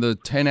surgery on the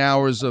 10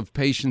 hours of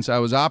patients I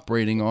was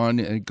operating on,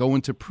 and go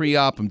into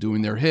pre-op, I'm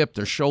doing their hip,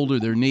 their shoulder,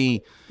 their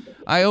knee.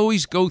 I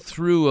always go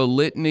through a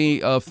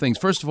litany of things.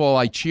 First of all,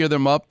 I cheer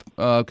them up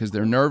because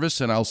they're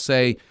nervous, and I'll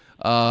say,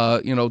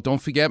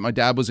 don't forget, my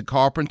dad was a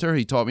carpenter.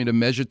 He taught me to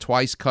measure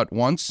twice, cut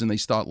once, and they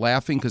start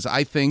laughing because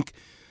I think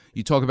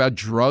you talk about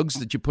drugs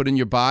that you put in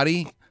your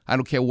body. I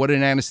don't care what an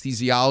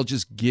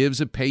anesthesiologist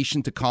gives a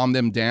patient to calm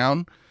them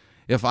down.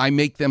 If I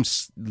make them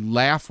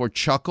laugh or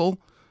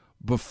chuckle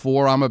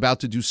before I'm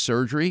about to do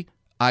surgery,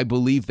 I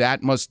believe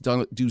that must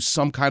do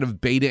some kind of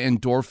beta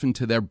endorphin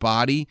to their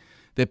body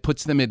that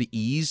puts them at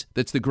ease.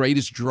 That's the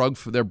greatest drug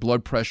for their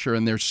blood pressure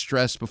and their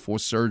stress before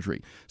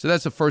surgery. So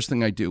that's the first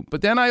thing I do.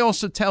 But then I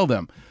also tell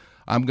them,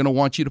 I'm going to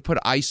want you to put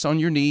ice on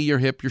your knee, your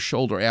hip, your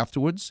shoulder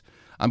afterwards.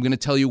 I'm going to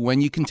tell you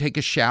when you can take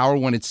a shower,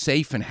 when it's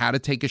safe, and how to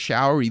take a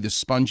shower, either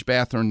sponge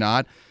bath or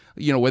not.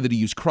 Whether to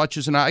use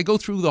crutches or not. I go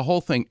through the whole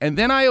thing. And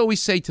then I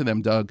always say to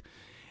them, Doug,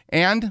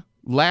 and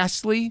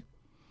lastly,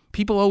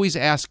 people always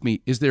ask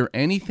me, is there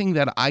anything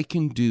that I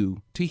can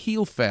do to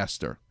heal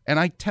faster? And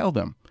I tell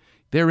them,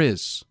 there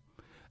is.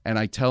 And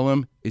I tell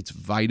them it's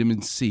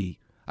vitamin C.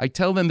 I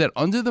tell them that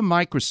under the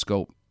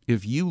microscope,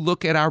 if you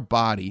look at our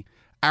body,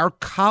 our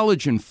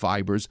collagen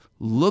fibers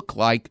look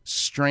like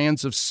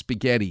strands of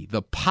spaghetti.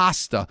 The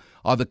pasta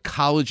are the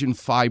collagen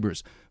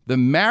fibers. The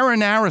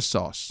marinara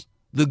sauce,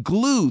 the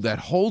glue that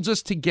holds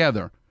us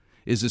together,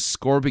 is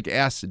ascorbic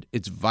acid.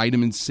 It's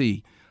vitamin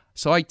C.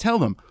 So I tell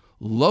them,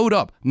 load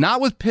up, not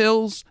with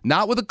pills,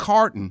 not with a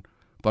carton,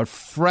 but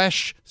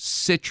fresh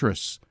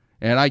citrus.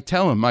 And I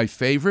tell them my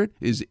favorite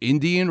is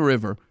Indian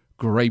River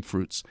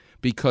grapefruits,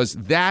 because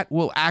that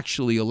will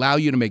actually allow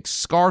you to make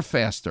scar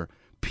faster.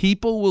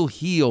 People will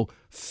heal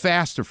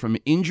faster from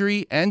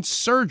injury and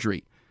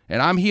surgery.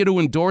 And I'm here to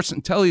endorse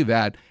and tell you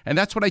that. And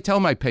that's what I tell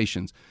my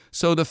patients.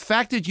 So the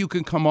fact that you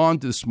can come on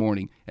this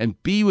morning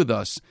and be with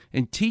us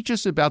and teach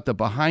us about the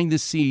behind the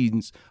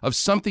scenes of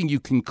something you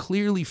can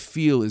clearly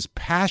feel is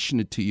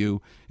passionate to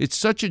you, it's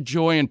such a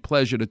joy and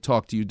pleasure to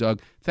talk to you,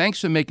 Doug.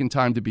 Thanks for making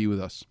time to be with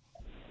us.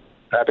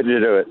 Happy to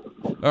do it.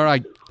 All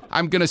right.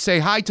 I'm going to say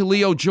hi to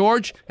Leo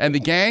George and the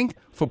gang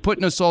for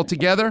putting us all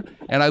together.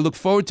 And I look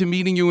forward to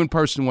meeting you in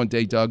person one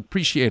day, Doug.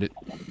 Appreciate it.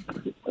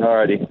 All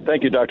righty.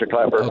 Thank you, Dr.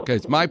 Clapper. Okay,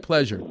 it's my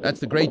pleasure. That's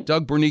the great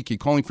Doug Bernicki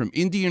calling from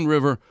Indian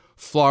River,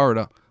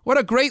 Florida. What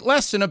a great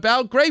lesson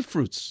about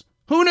grapefruits.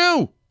 Who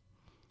knew?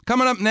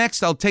 Coming up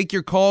next, I'll take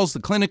your calls. The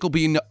clinic will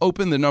be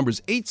open. The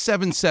number's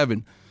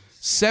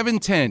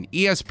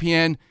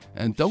 877-710-ESPN.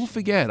 And don't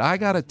forget, I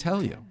got to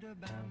tell you,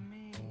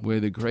 we're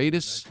the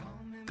greatest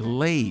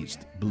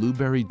glazed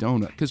blueberry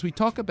donut. Because we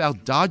talk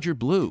about Dodger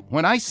Blue.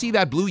 When I see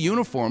that blue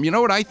uniform, you know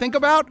what I think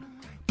about?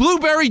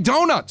 Blueberry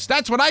donuts.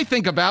 That's what I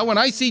think about when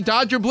I see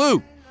Dodger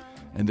Blue.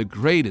 And the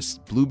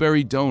greatest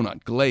blueberry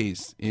donut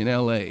glazed in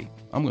L.A.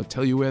 I'm going to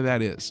tell you where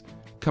that is.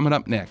 Coming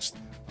up next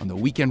on the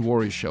Weekend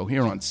Warriors Show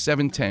here on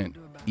 710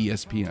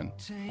 ESPN.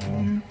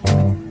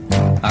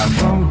 Our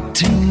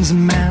 14's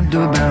mad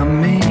about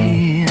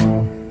me.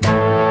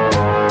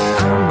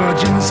 I'm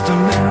just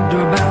mad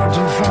about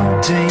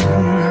 14.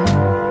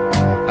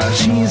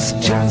 She's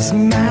just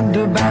mad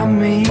about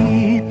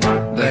me.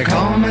 They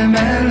call me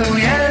Mellow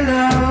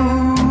Yellow.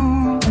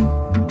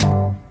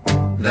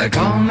 They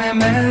call me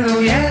Mellow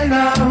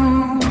Yellow.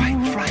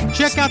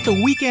 Check out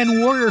the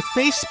Weekend Warrior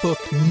Facebook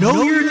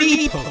Know Your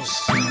Knee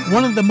post.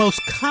 One of the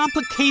most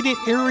complicated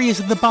areas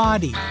of the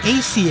body.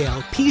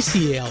 ACL,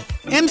 PCL,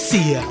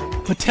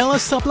 MCL, patella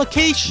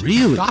supplication.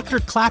 Really? Dr.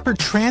 Clapper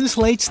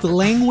translates the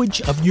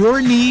language of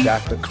your knee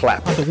Dr.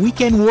 Clapper on the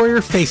Weekend Warrior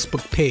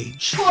Facebook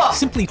page. Whoa.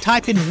 Simply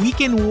type in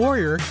Weekend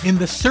Warrior in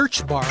the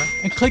search bar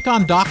and click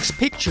on Doc's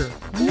picture.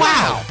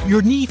 Wow!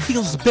 Your knee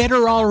feels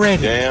better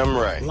already. Damn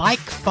right. Like,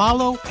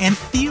 follow, and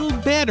feel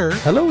better.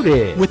 Hello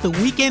there. With the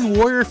Weekend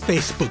Warrior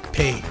Facebook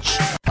page.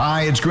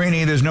 Hi, it's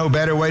Greeny. There's no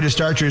better way to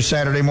start your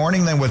Saturday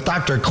morning than with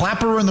Dr.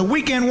 Clapper and the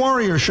Weekend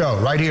Warrior Show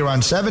right here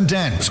on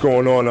 710. What's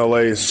going on,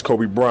 LA? This is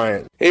Kobe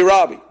Bryant. Hey,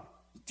 Robbie,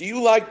 do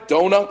you like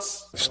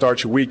donuts?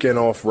 Start your weekend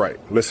off right,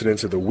 listening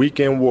to the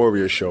Weekend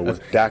Warrior Show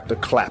with Dr.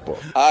 Clapper.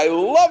 I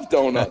love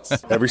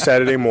donuts. Every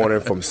Saturday morning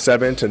from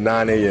 7 to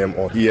 9 a.m.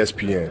 on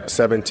ESPN,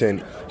 710,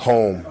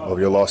 home of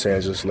your Los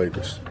Angeles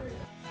Lakers.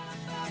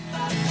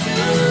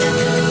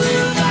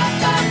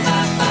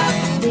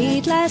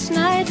 Late last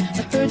night,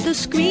 I heard the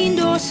screen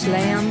door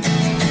slam,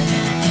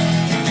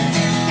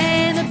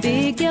 and a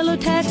big yellow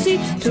taxi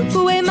took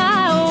away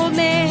my old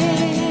man.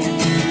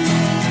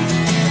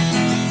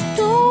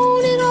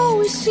 Don't it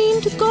always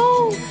seem to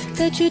go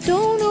that but you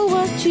don't know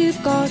what you've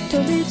got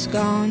till it's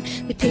gone.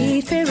 They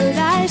paved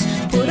paradise,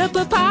 put up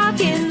a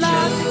parking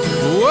lot.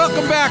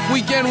 Welcome back,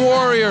 Weekend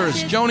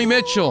Warriors. Joni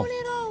Mitchell.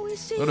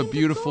 What a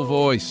beautiful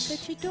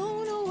voice.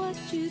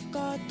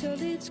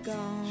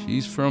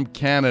 She's from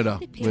Canada,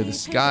 where the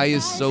sky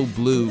is so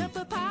blue.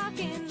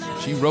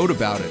 She wrote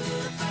about it.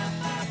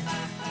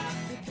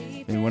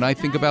 And when I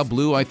think about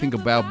blue, I think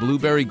about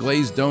blueberry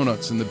glazed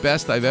donuts. And the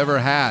best I've ever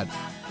had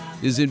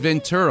is in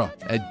Ventura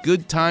at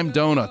Good Time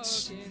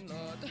Donuts.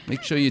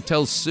 Make sure you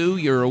tell Sue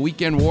you're a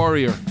Weekend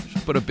Warrior.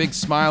 She'll put a big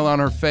smile on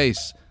her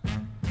face.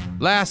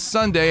 Last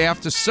Sunday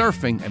after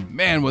surfing, and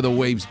man, were the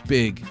waves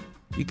big.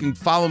 You can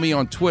follow me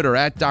on Twitter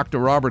at Dr.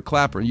 Robert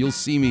Clapper. You'll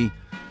see me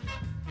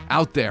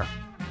out there.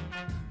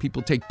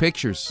 People take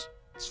pictures.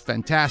 It's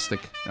fantastic.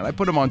 And I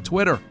put them on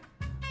Twitter.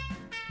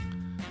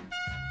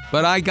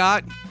 But I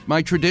got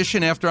my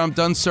tradition. After I'm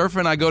done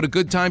surfing, I go to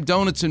Good Time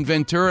Donuts in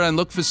Ventura and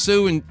look for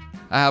Sue, and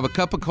I have a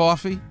cup of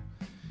coffee.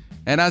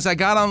 And as I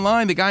got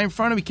online, the guy in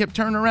front of me kept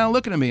turning around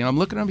looking at me. And I'm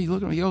looking at him. He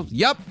goes,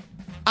 "Yep,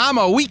 I'm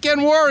a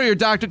Weekend Warrior,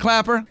 Dr.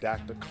 Clapper."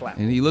 Dr. Clapper.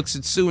 And he looks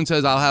at Sue and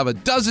says, "I'll have a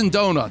dozen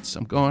donuts."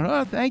 I'm going,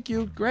 "Oh, thank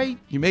you. Great.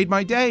 You made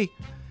my day."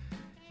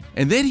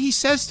 And then he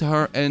says to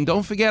her, "And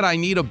don't forget, I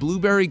need a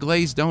blueberry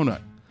glazed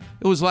donut."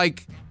 It was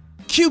like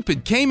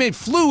Cupid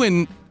flew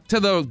in to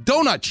the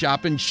donut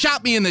shop and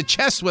shot me in the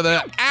chest with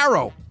an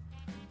arrow,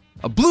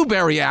 a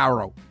blueberry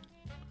arrow.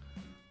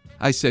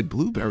 I said,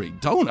 "Blueberry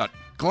donut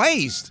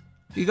glazed?"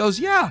 He goes,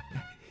 "Yeah.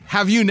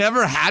 Have you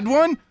never had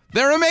one?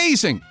 They're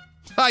amazing."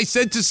 I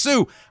said to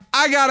Sue,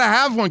 "I gotta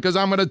have one because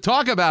I'm gonna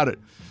talk about it."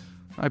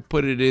 I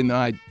put it in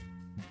that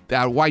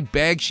white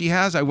bag she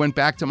has. I went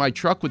back to my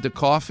truck with the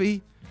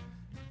coffee,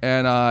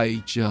 and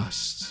I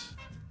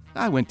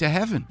went to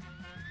heaven.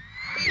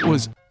 It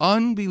was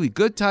unbelievable.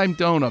 Good Time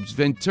Donuts,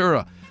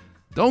 Ventura.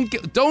 Don't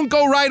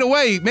go right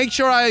away. Make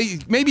sure I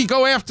maybe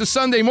go after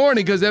Sunday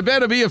morning because there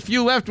better be a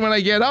few left when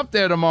I get up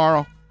there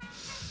tomorrow.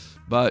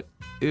 But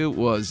it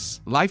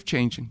was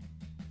life-changing.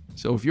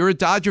 So if you're a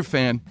Dodger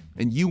fan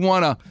and you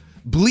want to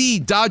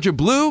bleed Dodger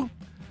Blue,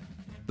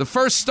 the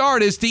first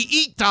start is to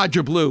eat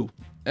Dodger Blue.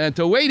 And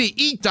the way to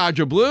eat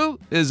Dodger Blue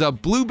is a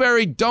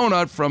blueberry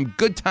donut from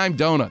Good Time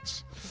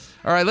Donuts.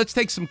 All right, let's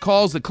take some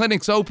calls. The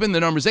clinic's open. The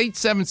number's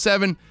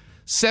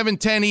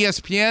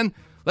 877-710-ESPN.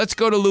 Let's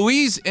go to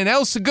Luis in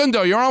El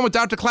Segundo. You're on with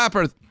Dr.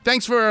 Clapper.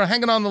 Thanks for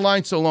hanging on the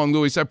line so long,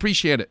 Luis. I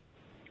appreciate it.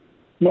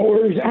 No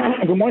worries.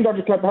 Good morning,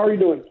 Dr. Clapper. How are you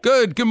doing?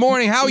 Good. Good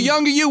morning. How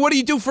young are you? What do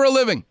you do for a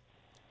living?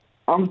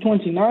 I'm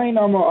 29.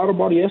 I'm an auto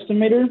body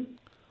estimator.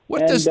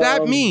 What does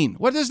that mean?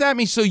 What does that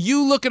mean? So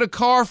you look at a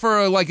car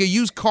for like a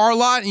used car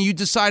lot and you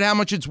decide how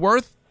much it's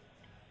worth?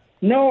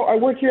 No, I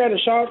work here at a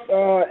shop,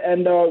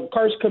 and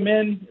cars come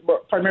in,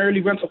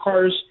 primarily rental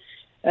cars,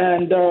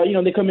 and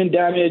they come in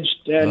damaged,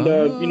 and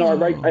I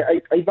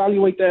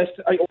evaluate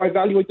I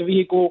evaluate the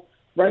vehicle,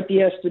 write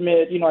the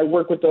estimate. I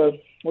work with the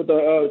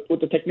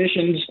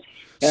technicians.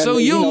 And, so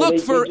you look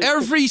for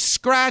every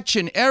scratch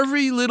and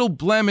every little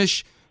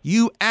blemish.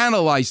 You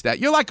analyze that.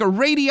 You're like a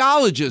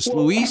radiologist,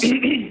 Luis.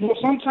 Well,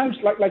 sometimes,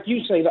 like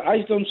you say, the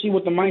eyes don't see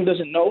what the mind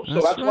doesn't know.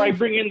 So that's why I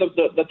bring in the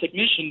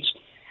technicians,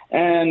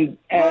 and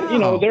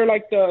wow. They're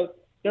like the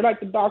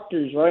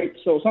doctors, right?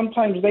 So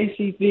sometimes they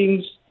see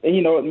things,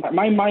 and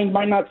my mind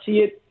might not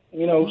see it.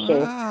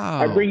 So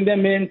I bring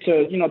them in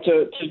to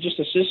just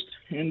assist,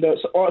 and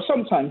or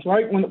sometimes,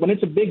 right, when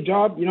it's a big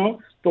job,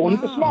 but when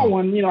it's a small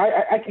one,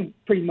 I can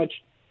pretty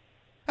much.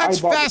 That's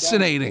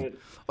fascinating.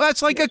 Well,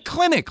 that's like a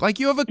clinic. Like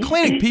you have a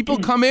clinic. People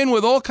come in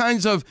with all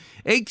kinds of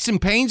aches and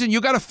pains, and you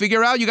got to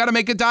figure out, you got to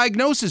make a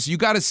diagnosis. You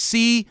got to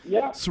see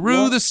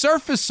through the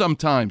surface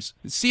sometimes.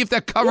 See if they're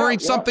covering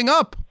something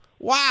up.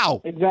 Wow.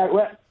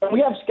 Exactly.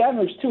 We have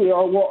scanners, too.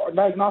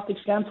 Diagnostic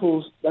scan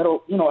tools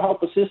that'll,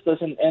 help assist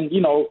us and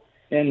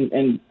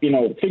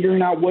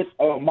figuring out what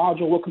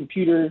module, what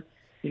computer,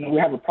 we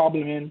have a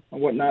problem in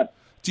and whatnot.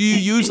 Do you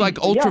use like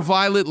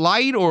ultraviolet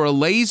light or a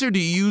laser? Do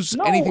you use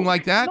anything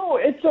like that? No,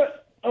 it's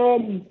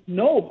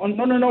no. I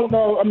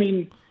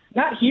mean,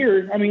 not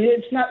here. I mean,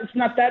 it's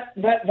not that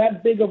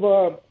big of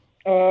a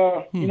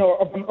of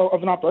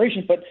an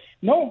operation. But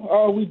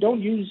no, we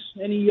don't use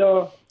any.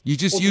 You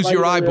just use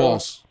your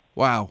eyeballs.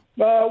 Wow.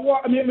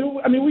 Well, I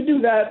mean, we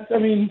do that. I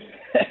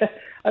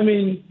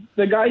mean,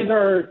 the guys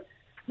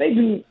they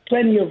do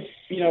plenty of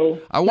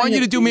I want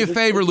you to do me a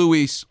favor,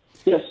 Luis.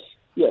 Yes.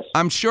 Yes.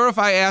 I'm sure if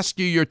I asked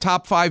you your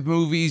top 5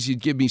 movies, you'd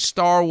give me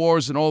Star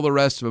Wars and all the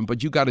rest of them,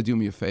 but you got to do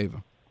me a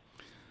favor.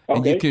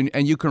 Okay.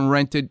 And you can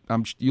rent it.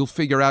 You'll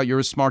figure out, you're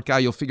a smart guy,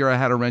 you'll figure out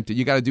how to rent it.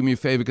 You got to do me a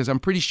favor because I'm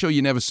pretty sure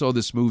you never saw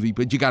this movie,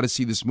 but you got to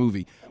see this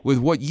movie. With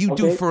what you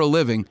do for a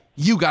living,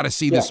 you got to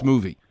see this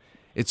movie.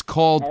 It's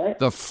called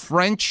The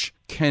French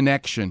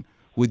Connection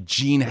with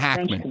Gene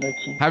Hackman.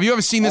 Have you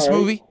ever seen this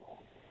movie?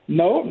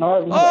 No.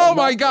 Oh,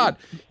 my God.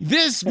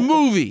 This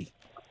movie,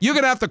 you're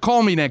going to have to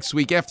call me next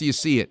week after you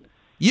see it.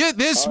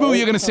 This movie,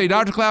 you're going to say,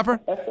 Dr. Clapper,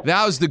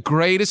 that was the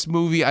greatest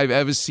movie I've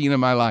ever seen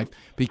in my life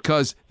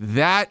because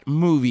that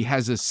movie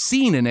has a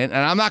scene in it, and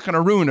I'm not going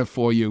to ruin it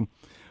for you,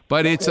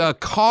 but it's a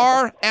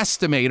car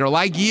estimator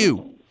like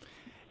you,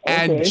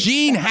 And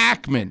Gene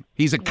Hackman,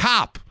 he's a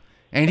cop,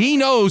 and he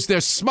knows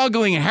they're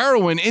smuggling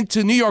heroin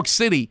into New York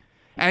City,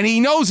 and he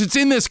knows it's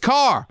in this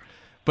car,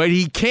 but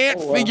he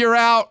can't figure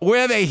out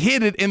where they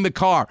hid it in the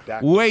car.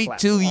 Wait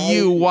till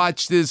you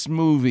watch this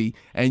movie,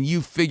 and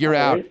you figure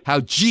out how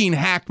Gene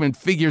Hackman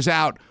figures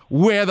out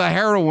where the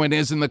heroin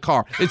is in the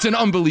car. It's an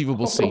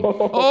unbelievable scene.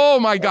 Oh,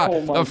 my God.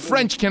 A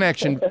French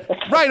Connection.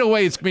 Right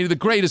away, it's going to be the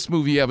greatest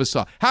movie you ever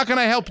saw. How can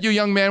I help you,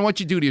 young man?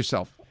 What'd you do to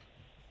yourself?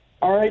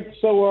 All right,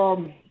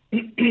 so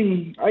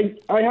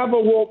I have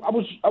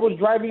I was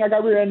driving, I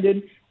got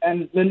rear-ended,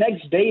 and the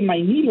next day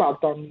my knee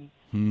locked on me.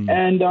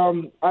 And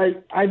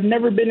I've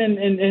never been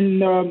in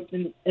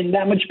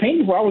that much pain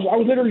before. I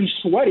was literally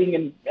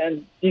sweating,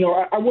 and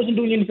I wasn't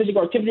doing any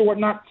physical activity or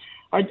whatnot.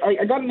 I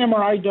got an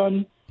MRI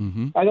done.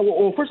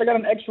 First I got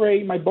an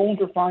X-ray. My bones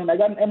were fine. I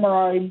got an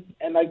MRI,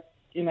 and I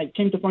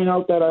came to find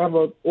out that I have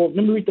let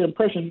me read the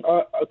impression.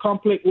 A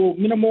complex,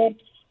 minimal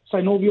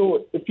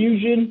synovial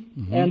effusion,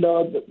 and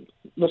the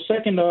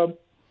second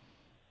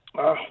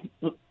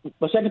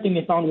thing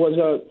they found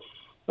was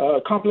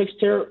complex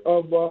tear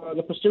of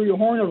the posterior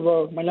horn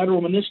of my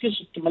lateral meniscus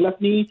to my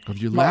left knee. Of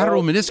your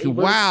lateral meniscus?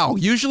 Wow.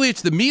 Usually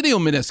it's the medial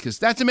meniscus.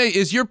 That's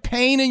amazing. Is your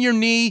pain in your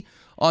knee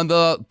on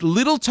the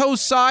little toe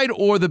side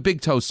or the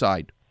big toe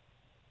side?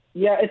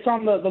 Yeah, it's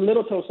on the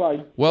little toe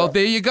side. Well,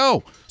 there you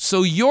go.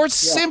 So your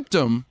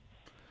symptom,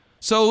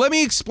 so let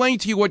me explain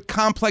to you what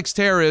complex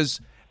tear is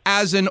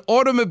as an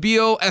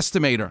automobile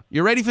estimator.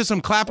 You ready for some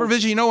clapper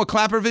vision? You know what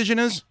clapper vision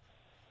is?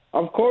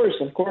 Of course.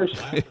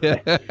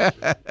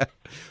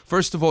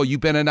 First of all, you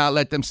better not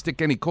let them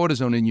stick any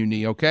cortisone in your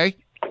knee, okay?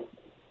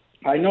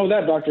 I know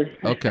that, doctor.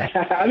 Okay.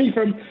 I mean,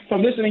 from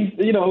listening,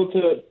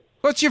 to...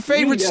 What's your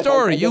favorite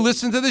story? You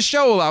listen to the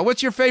show a lot.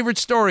 What's your favorite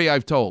story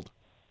I've told?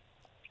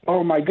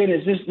 Oh my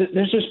goodness,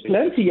 there's just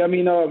plenty. I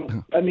mean,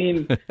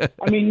 me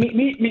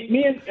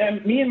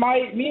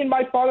and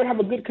my father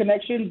have a good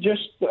connection.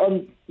 Just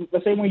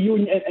the same way you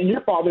and your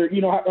father,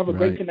 have a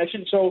great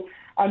connection. So,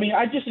 I mean,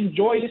 I just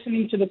enjoy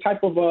listening to the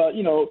type of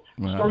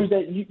stories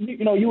that you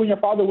and your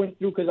father went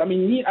through. Because I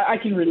mean, I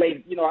can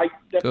relate. I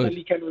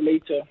definitely can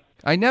relate to.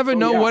 I never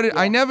know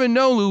I never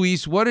know,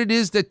 Luis, what it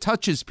is that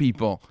touches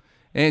people.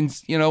 And,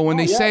 when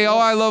they say,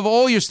 I love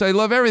all your stuff, I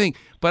love everything.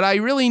 But I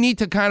really need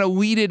to kind of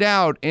weed it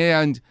out.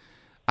 And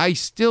I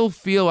still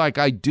feel like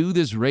I do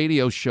this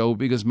radio show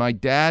because my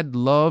dad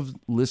loved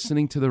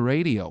listening to the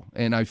radio.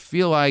 And I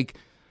feel like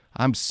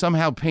I'm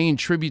somehow paying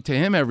tribute to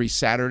him every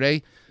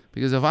Saturday.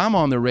 Because if I'm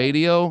on the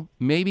radio,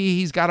 maybe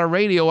he's got a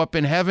radio up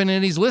in heaven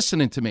and he's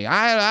listening to me.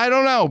 I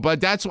don't know,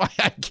 but that's why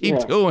I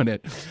keep doing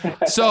it.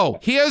 So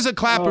here's a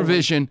clapper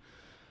vision.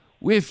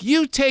 If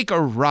you take a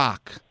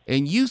rock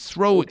and you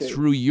throw it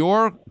through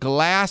your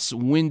glass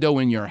window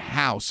in your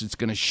house, it's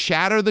going to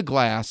shatter the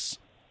glass,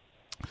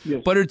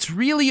 but it's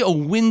really a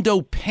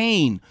window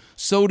pane.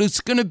 So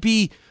it's going to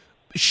be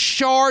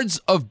shards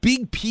of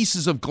big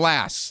pieces of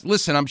glass.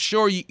 Listen, I'm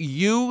sure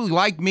you,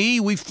 like me,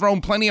 we've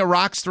thrown plenty of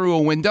rocks through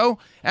a window,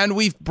 and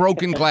we've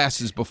broken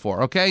glasses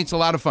before, okay? It's a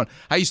lot of fun.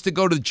 I used to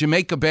go to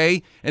Jamaica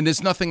Bay, and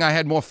there's nothing I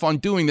had more fun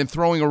doing than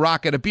throwing a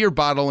rock at a beer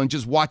bottle and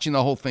just watching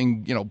the whole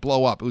thing,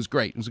 blow up. It was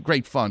great. It was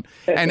great fun.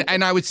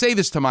 And I would say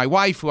this to my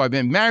wife, who I've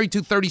been married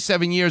to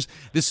 37 years.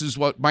 This is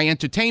what my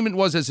entertainment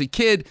was as a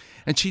kid.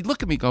 And she'd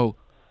look at me and go,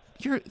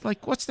 you're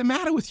like, what's the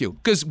matter with you?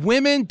 Because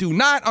women do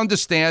not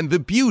understand the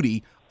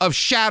beauty of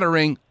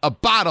shattering a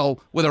bottle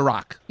with a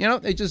rock.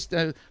 They just,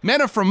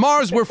 men are from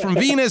Mars, we're from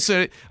Venus,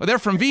 or they're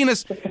from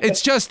Venus.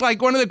 It's just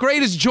like one of the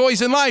greatest joys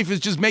in life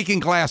is just making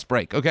glass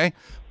break, okay?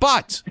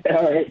 But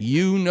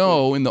in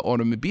the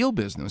automobile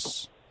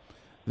business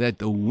that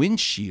the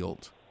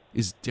windshield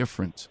is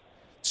different.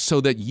 So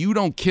that you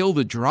don't kill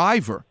the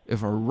driver.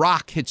 If a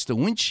rock hits the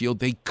windshield,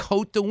 they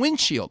coat the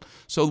windshield.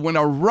 So when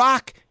a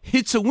rock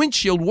hits a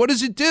windshield, what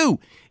does it do?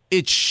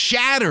 It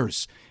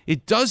shatters.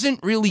 It doesn't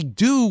really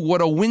do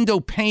what a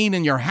window pane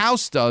in your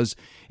house does.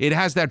 It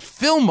has that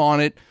film on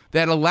it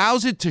that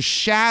allows it to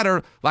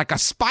shatter like a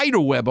spider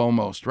web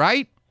almost,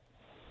 right?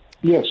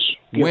 Yes.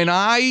 When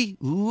I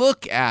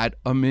look at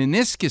a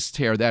meniscus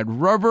tear, that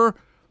rubber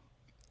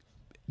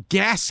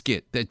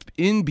gasket that's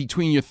in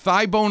between your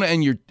thigh bone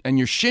and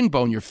your shin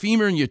bone, your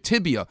femur and your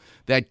tibia,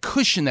 that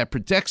cushion that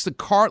protects the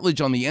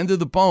cartilage on the end of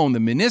the bone, the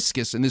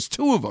meniscus, and there's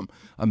two of them,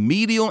 a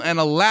medial and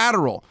a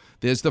lateral.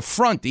 There's the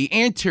front, the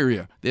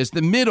anterior, there's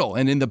the middle,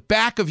 and in the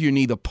back of your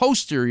knee, the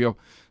posterior.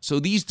 So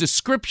these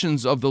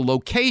descriptions of the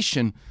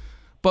location,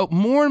 but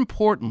more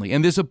importantly,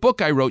 and there's a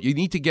book I wrote, you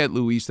need to get,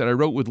 Luis, that I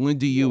wrote with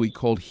Linda Huey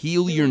called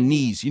Heal Your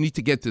Knees. You need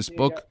to get this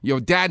book. Your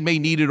dad may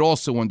need it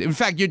also one day. In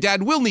fact, your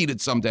dad will need it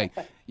someday.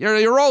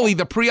 You're all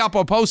either pre-op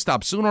or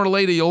post-op. Sooner or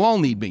later, you'll all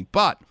need me.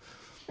 But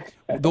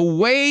the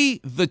way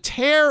the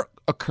tear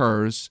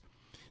occurs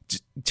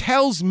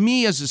tells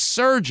me as a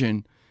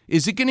surgeon,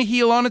 is it going to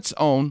heal on its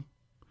own?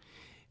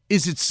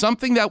 Is it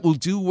something that will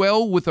do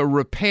well with a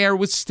repair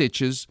with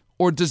stitches,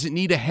 or does it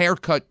need a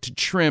haircut to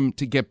trim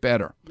to get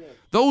better?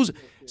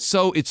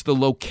 So it's the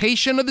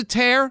location of the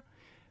tear,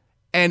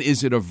 and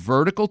is it a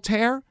vertical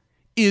tear?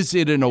 Is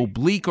it an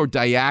oblique or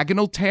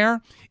diagonal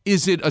tear?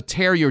 Is it a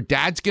tear your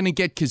dad's going to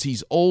get because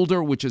he's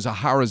older, which is a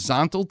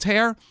horizontal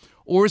tear?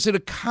 Or is it a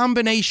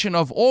combination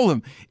of all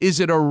of them? Is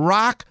it a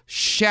rock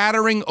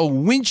shattering a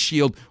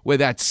windshield where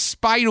that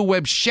spider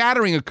web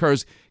shattering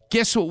occurs?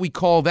 Guess what we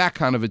call that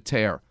kind of a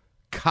tear?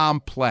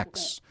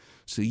 Complex.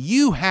 So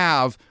you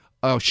have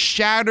a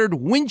shattered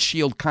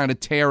windshield kind of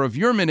tear of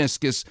your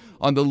meniscus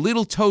on the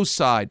little toe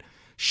side.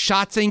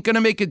 Shots ain't going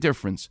to make a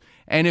difference.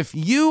 And if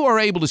you are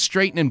able to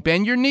straighten and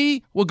bend your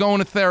knee, we'll go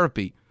into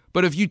therapy.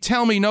 But if you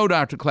tell me, no,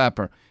 Dr.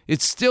 Clapper,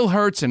 it still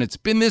hurts and it's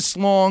been this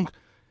long,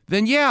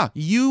 then yeah,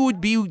 you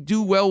would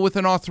do well with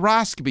an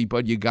arthroscopy.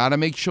 But you got to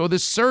make sure the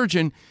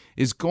surgeon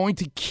is going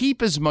to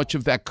keep as much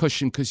of that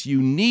cushion because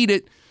you need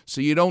it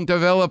so you don't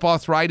develop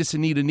arthritis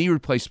and need a knee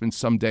replacement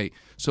someday.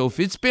 So if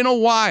it's been a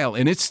while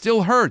and it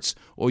still hurts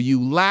or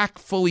you lack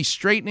fully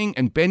straightening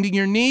and bending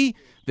your knee,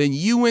 then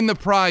you win the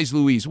prize,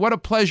 Louise. What a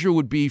pleasure it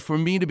would be for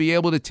me to be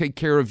able to take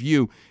care of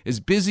you. As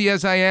busy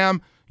as I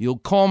am, you'll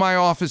call my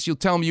office, you'll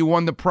tell me you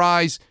won the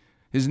prize.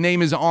 His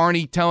name is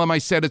Arnie. Tell him I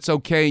said it's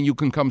okay and you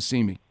can come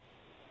see me.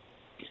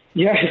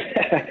 Yeah.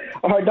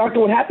 All right, doctor,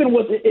 what happened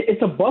was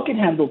it's a bucket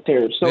handle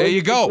tear. So there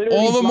you go.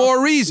 All the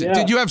more reason. Yeah.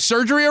 Did you have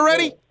surgery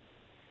already?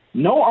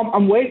 No,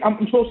 I'm waiting. I'm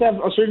supposed to have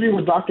a surgery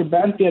with Dr.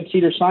 Banfi at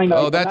Cedars-Sinai.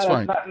 Oh, that's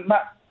fine.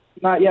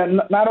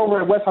 Not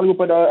over at West Hollywood,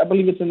 but I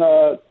believe it's in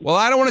Well,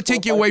 I don't want to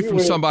take you away from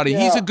somebody. Yeah.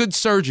 He's a good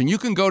surgeon. You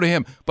can go to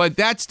him. But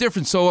that's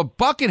different. So a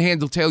bucket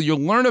handle tear, you'll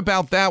learn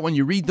about that when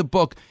you read the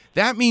book.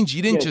 That means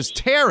you didn't just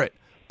tear it,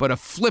 but it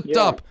flipped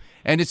up.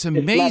 And it's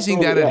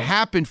amazing that it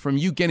happened from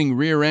you getting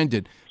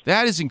rear-ended.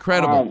 That is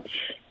incredible.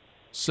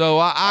 So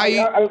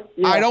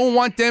I don't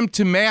want them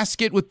to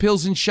mask it with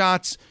pills and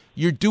shots.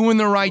 You're doing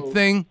the right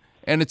thing,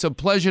 and it's a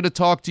pleasure to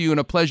talk to you and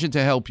a pleasure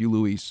to help you,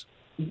 Luis.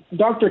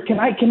 Doctor, can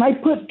I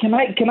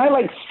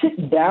like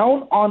sit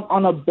down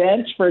on a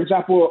bench, for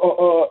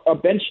example, a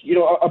bench,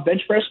 a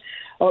bench press,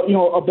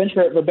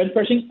 a bench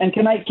pressing, and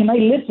can I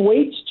lift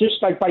weights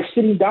just like by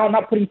sitting down,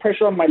 not putting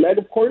pressure on my leg,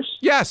 of course?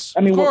 Yes,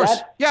 I mean, of course.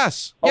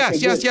 Yes.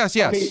 Yes.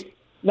 Okay.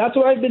 That's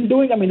what I've been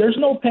doing. I mean, there's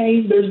no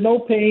pain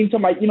to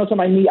my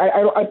knee.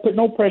 I put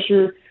no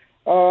pressure.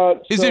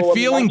 Is it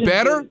feeling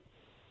better?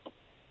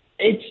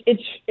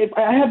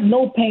 I have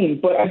no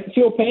pain, but I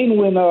feel pain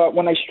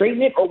when I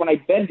straighten it or when I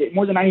bend it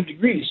more than 90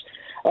 degrees.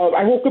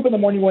 I woke up in the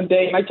morning one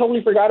day and I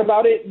totally forgot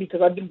about it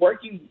because I've been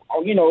working.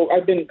 I'm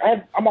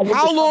on.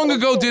 How long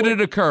ago did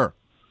it occur?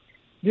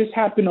 This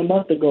happened a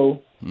month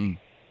ago.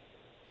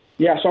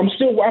 Yeah, so I'm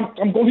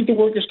going to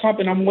workers' comp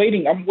and I'm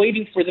waiting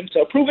for them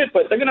to approve it,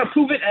 but they're gonna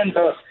approve it and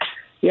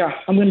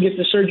I'm gonna get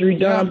the surgery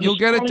done. Yeah, you'll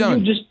get it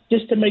done.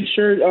 Just to make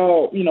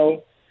sure,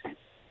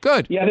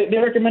 Good. Yeah, they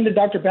recommended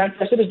Dr. Banfi.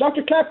 I said, is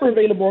Dr. Clapper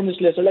available on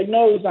this list? They're like,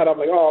 no, he's not. I'm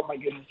like, oh my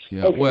goodness.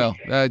 Yeah, okay. Well,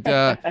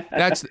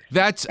 that's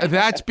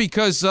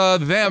because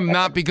them,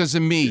 not because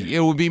of me.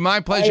 It would be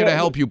my pleasure to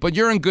help you, but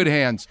you're in good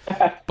hands.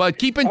 But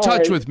keep in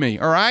touch with me,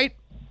 all right?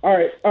 All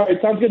right.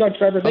 Sounds good, Dr.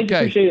 Trevor. Thank you.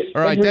 Appreciate it.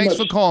 All right. Thanks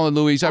for calling,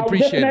 Louise. I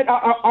appreciate it.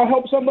 I'll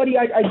help somebody.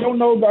 I don't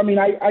know, but I mean,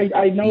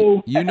 I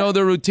know. You know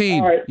the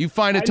routine. Right. You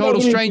find a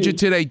total stranger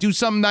today. Do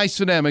something nice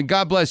for them, and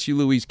God bless you,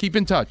 Louise. Keep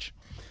in touch.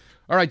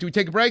 All right. Do we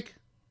take a break?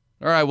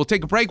 All right. We'll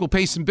take a break. We'll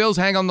pay some bills.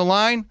 Hang on the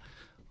line.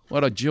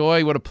 What a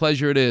joy, what a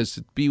pleasure it is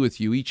to be with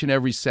you each and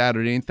every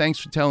Saturday. And thanks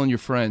for telling your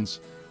friends.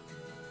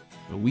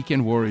 The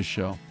Weekend Warriors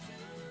Show.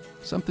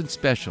 Something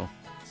special.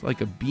 It's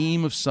like a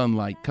beam of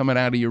sunlight coming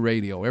out of your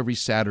radio every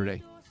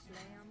Saturday.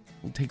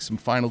 We'll take some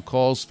final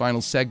calls,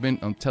 final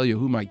segment. I'll tell you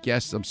who my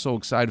guest. I'm so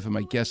excited for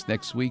my guest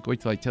next week. Wait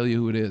till I tell you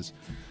who it is.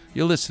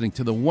 You're listening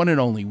to the one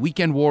and only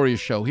Weekend Warriors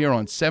Show here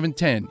on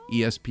 710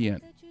 ESPN.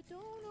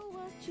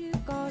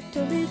 You've got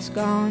till it's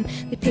gone.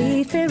 They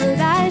paved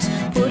paradise,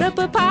 put up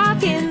a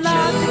parking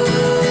lot.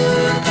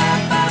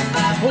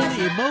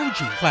 Holy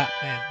emoji clap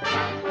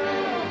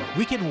now.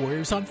 Weekend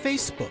Warriors on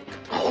Facebook.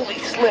 Holy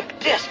slip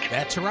disc.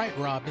 That's right,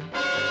 Robin.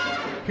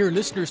 Hear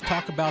listeners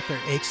talk about their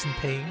aches and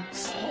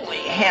pains. Holy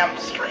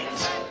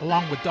hamstrings.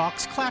 Along with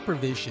Doc's Clapper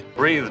Vision.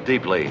 Breathe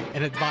deeply.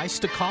 And advice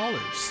to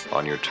callers.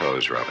 On your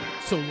toes, Robin.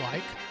 So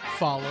like,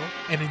 follow,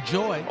 and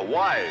enjoy a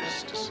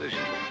wise decision.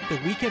 The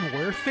Weekend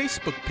Warrior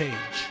Facebook page.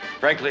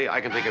 Frankly, I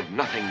can think of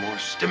nothing more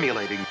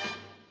stimulating.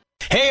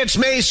 Hey, it's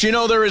Mace. You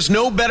know, there is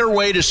no better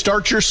way to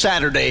start your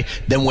Saturday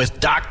than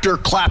with Dr.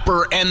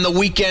 Clapper and the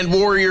Weekend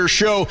Warrior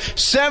Show,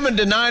 7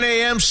 to 9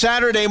 a.m.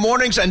 Saturday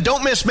mornings. And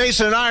don't miss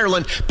Mason in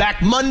Ireland,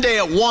 back Monday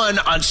at 1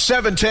 on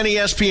 710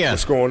 ESPN.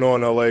 What's going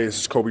on, L.A.? This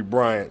is Kobe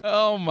Bryant.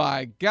 Oh,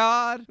 my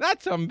God.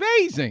 That's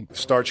amazing.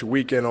 Start your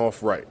weekend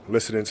off right.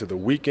 Listening to the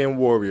Weekend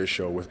Warrior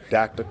Show with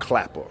Dr.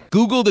 Clapper.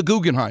 Google the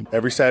Guggenheim.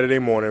 Every Saturday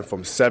morning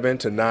from 7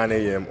 to 9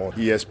 a.m. on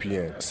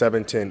ESPN,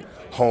 710,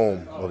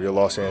 home of your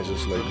Los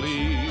Angeles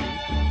Lakers.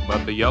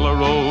 But the yellow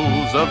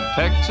rose of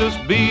Texas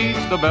beats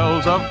the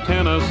bells of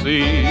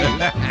Tennessee,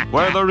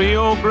 where the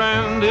Rio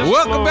Grande is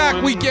Welcome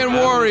back, Weekend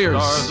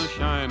Warriors.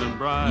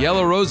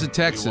 Yellow Rose of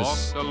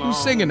Texas. Who's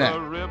singing that?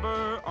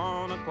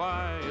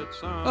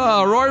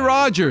 Oh, Roy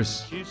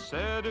Rogers. She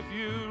said, if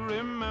you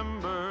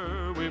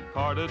remember, we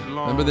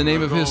Remember the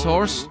name of his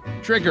horse?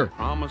 Trigger.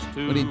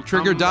 When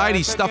Trigger died,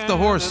 he stuffed the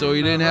horse so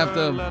he didn't have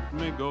to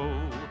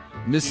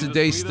miss the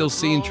day still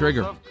seeing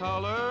Trigger.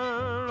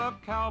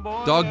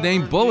 Dog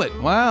named Bullet.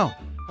 Wow.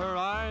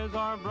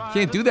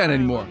 Can't do that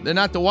anymore. They're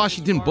not the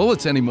Washington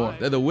Bullets anymore.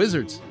 They're the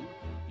Wizards.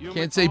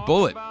 Can't say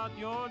Bullet.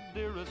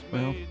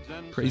 Well,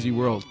 crazy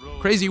world.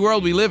 Crazy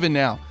world we live in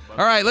now.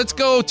 All right, let's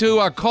go to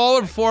our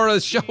caller before the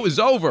show is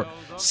over.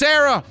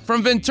 Sarah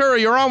from Ventura,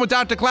 you're on with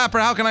Dr. Clapper.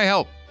 How can I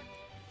help?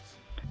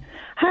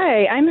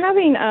 Hi, I'm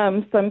having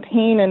some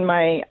pain in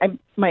my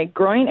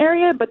groin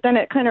area, but then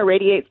it kind of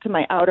radiates to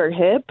my outer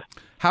hip.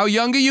 How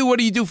young are you? What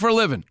do you do for a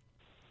living?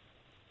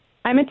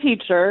 I'm a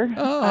teacher.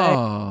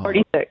 I'm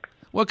 46.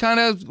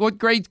 What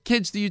grade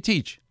kids do you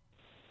teach?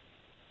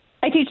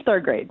 I teach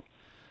 3rd grade.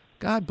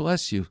 God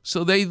bless you.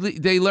 So they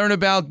learn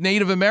about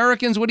Native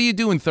Americans. What do you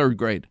do in 3rd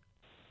grade?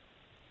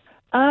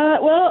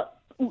 Well,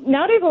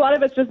 nowadays a lot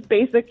of it's just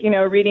basic,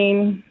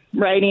 reading,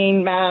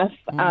 writing, math.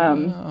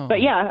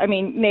 But yeah, I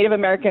mean, Native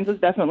Americans is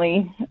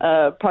definitely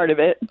part of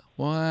it.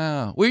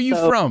 Wow. Where are you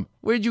from?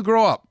 Where did you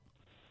grow up?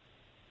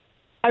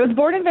 I was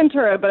born in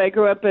Ventura, but I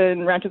grew up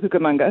in Rancho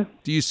Cucamonga.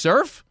 Do you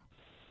surf?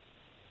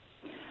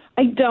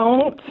 I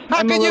don't.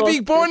 How can you be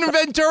born in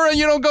Ventura and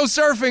you don't go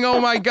surfing?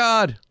 Oh, my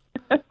God.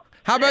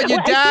 How about your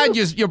dad,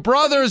 your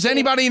brothers,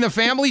 anybody in the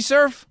family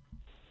surf?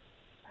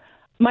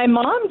 My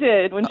mom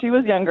did when she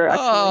was younger,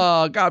 actually.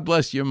 Oh, God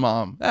bless your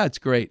mom. That's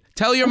great.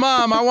 Tell your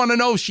mom I want to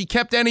know if she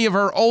kept any of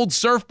her old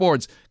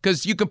surfboards,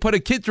 because you can put a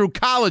kid through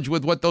college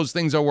with what those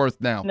things are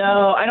worth now.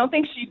 No, I don't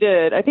think she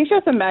did. I think she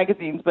has some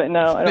magazines, but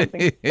no, I don't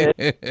think she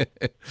did.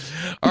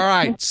 All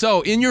right.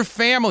 So in your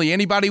family,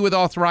 anybody with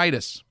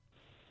arthritis?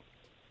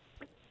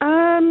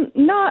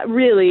 Not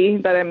really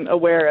that I'm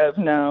aware of,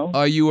 no.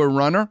 Are you a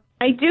runner?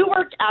 I do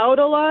work out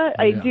a lot.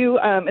 I do.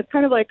 It's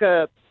kind of like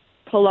a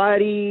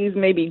Pilates,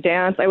 maybe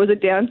dance. I was a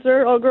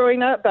dancer all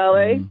growing up,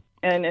 ballet,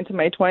 and into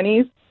my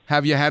 20s.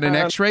 Have you had an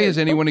x-ray? Has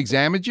anyone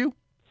examined you?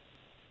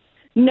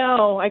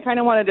 No, I kind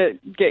of wanted to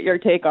get your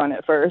take on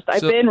it first.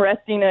 I've been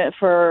resting it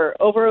for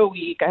over a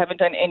week. I haven't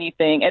done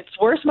anything. It's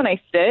worse when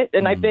I sit,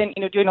 and I've been,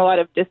 doing a lot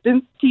of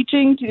distance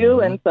teaching too,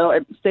 and so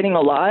I'm sitting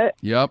a lot.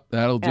 Yep,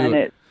 that'll do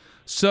it.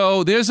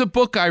 So there's a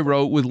book I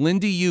wrote with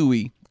Linda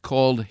Huey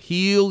called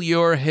Heal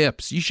Your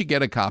Hips. You should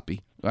get a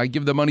copy. I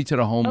give the money to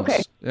the homeless.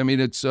 Okay. I mean,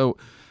 it's so...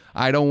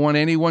 I don't want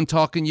anyone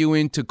talking you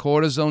into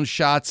cortisone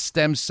shots,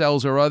 stem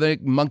cells, or other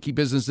monkey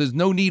business. There's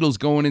no needles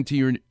going into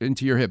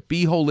your hip.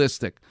 Be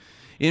holistic.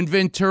 In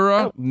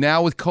Ventura,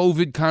 now with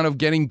COVID kind of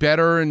getting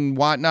better and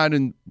whatnot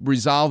and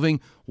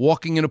resolving,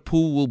 walking in a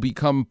pool will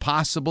become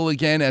possible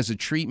again as a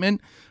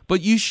treatment.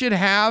 But you should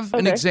have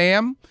an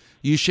exam.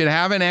 You should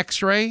have an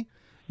x-ray.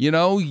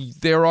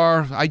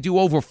 I do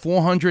over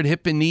 400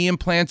 hip and knee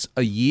implants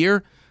a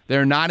year.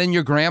 They're not in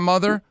your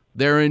grandmother.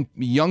 They're in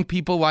young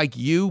people like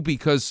you,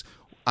 because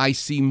I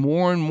see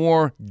more and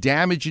more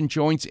damage in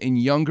joints in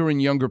younger and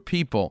younger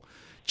people.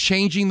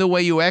 Changing the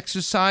way you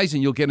exercise,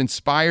 and you'll get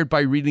inspired by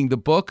reading the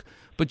book.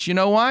 But you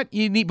know what?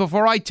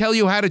 Before I tell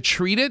you how to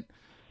treat it,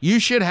 you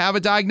should have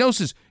a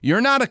diagnosis.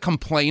 You're not a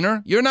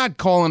complainer. You're not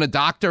calling a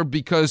doctor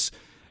because,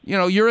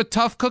 you're a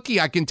tough cookie.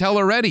 I can tell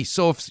already.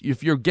 So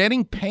if you're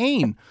getting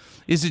pain,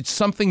 is it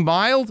something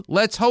mild?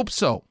 Let's hope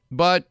so.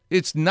 But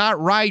it's not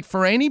right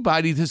for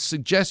anybody to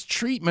suggest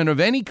treatment of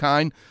any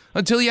kind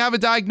until you have a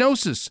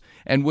diagnosis.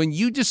 And when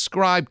you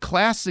describe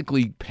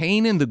classically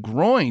pain in the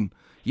groin,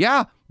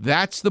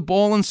 that's the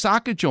ball and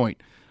socket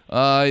joint.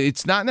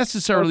 It's not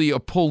necessarily a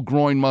pulled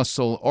groin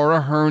muscle or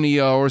a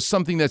hernia or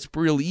something that's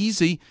real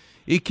easy.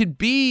 It could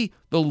be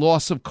the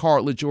loss of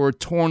cartilage or a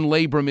torn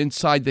labrum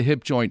inside the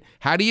hip joint.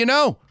 How do you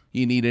know?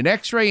 You need an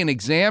x-ray, an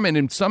exam, and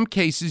in some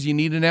cases you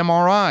need an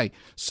MRI.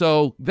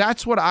 So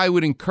that's what I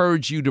would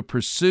encourage you to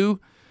pursue.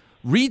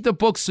 Read the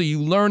book so you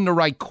learn the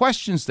right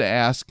questions to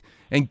ask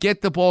and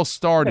get the ball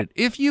started.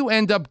 If you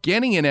end up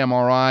getting an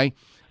MRI,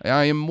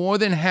 I am more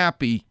than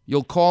happy.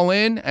 You'll call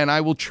in and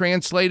I will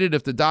translate it.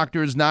 If the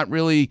doctor is not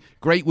really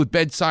great with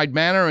bedside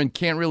manner and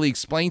can't really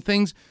explain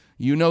things,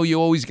 you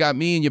always got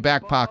me in your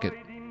back pocket.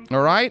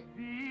 All right?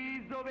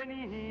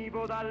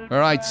 All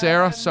right,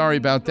 Sarah, sorry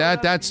about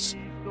that.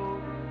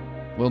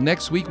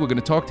 Next week we're going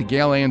to talk to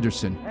Gail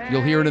Anderson.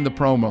 You'll hear it in the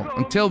promo.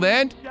 Until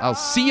then, I'll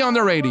see you on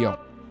the radio.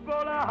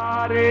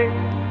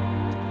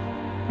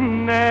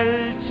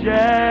 Nel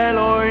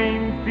cielo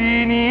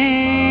infinito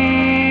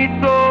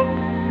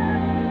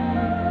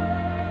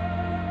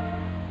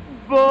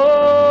volare,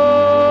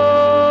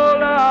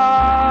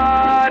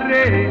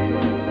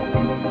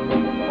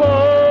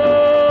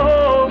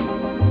 oh,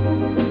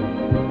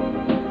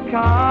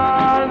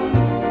 cantare.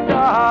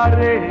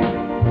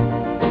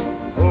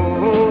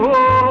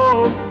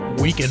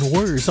 Weekend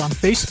Warriors on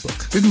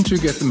Facebook. Didn't you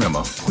get the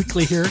memo?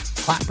 Quickly hear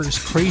Clapper's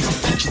crazy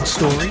kitchen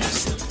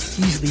stories.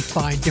 Easily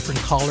find different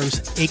callers'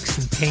 aches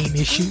and pain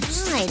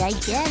issues. Right, I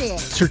get it.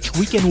 Search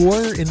Weekend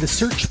Warrior in the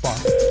search bar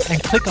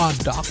and click on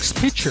Doc's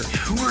picture.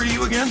 Who are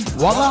you again?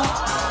 Voila!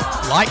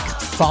 Like,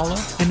 follow,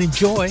 and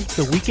enjoy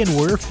the Weekend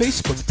Warrior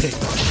Facebook page.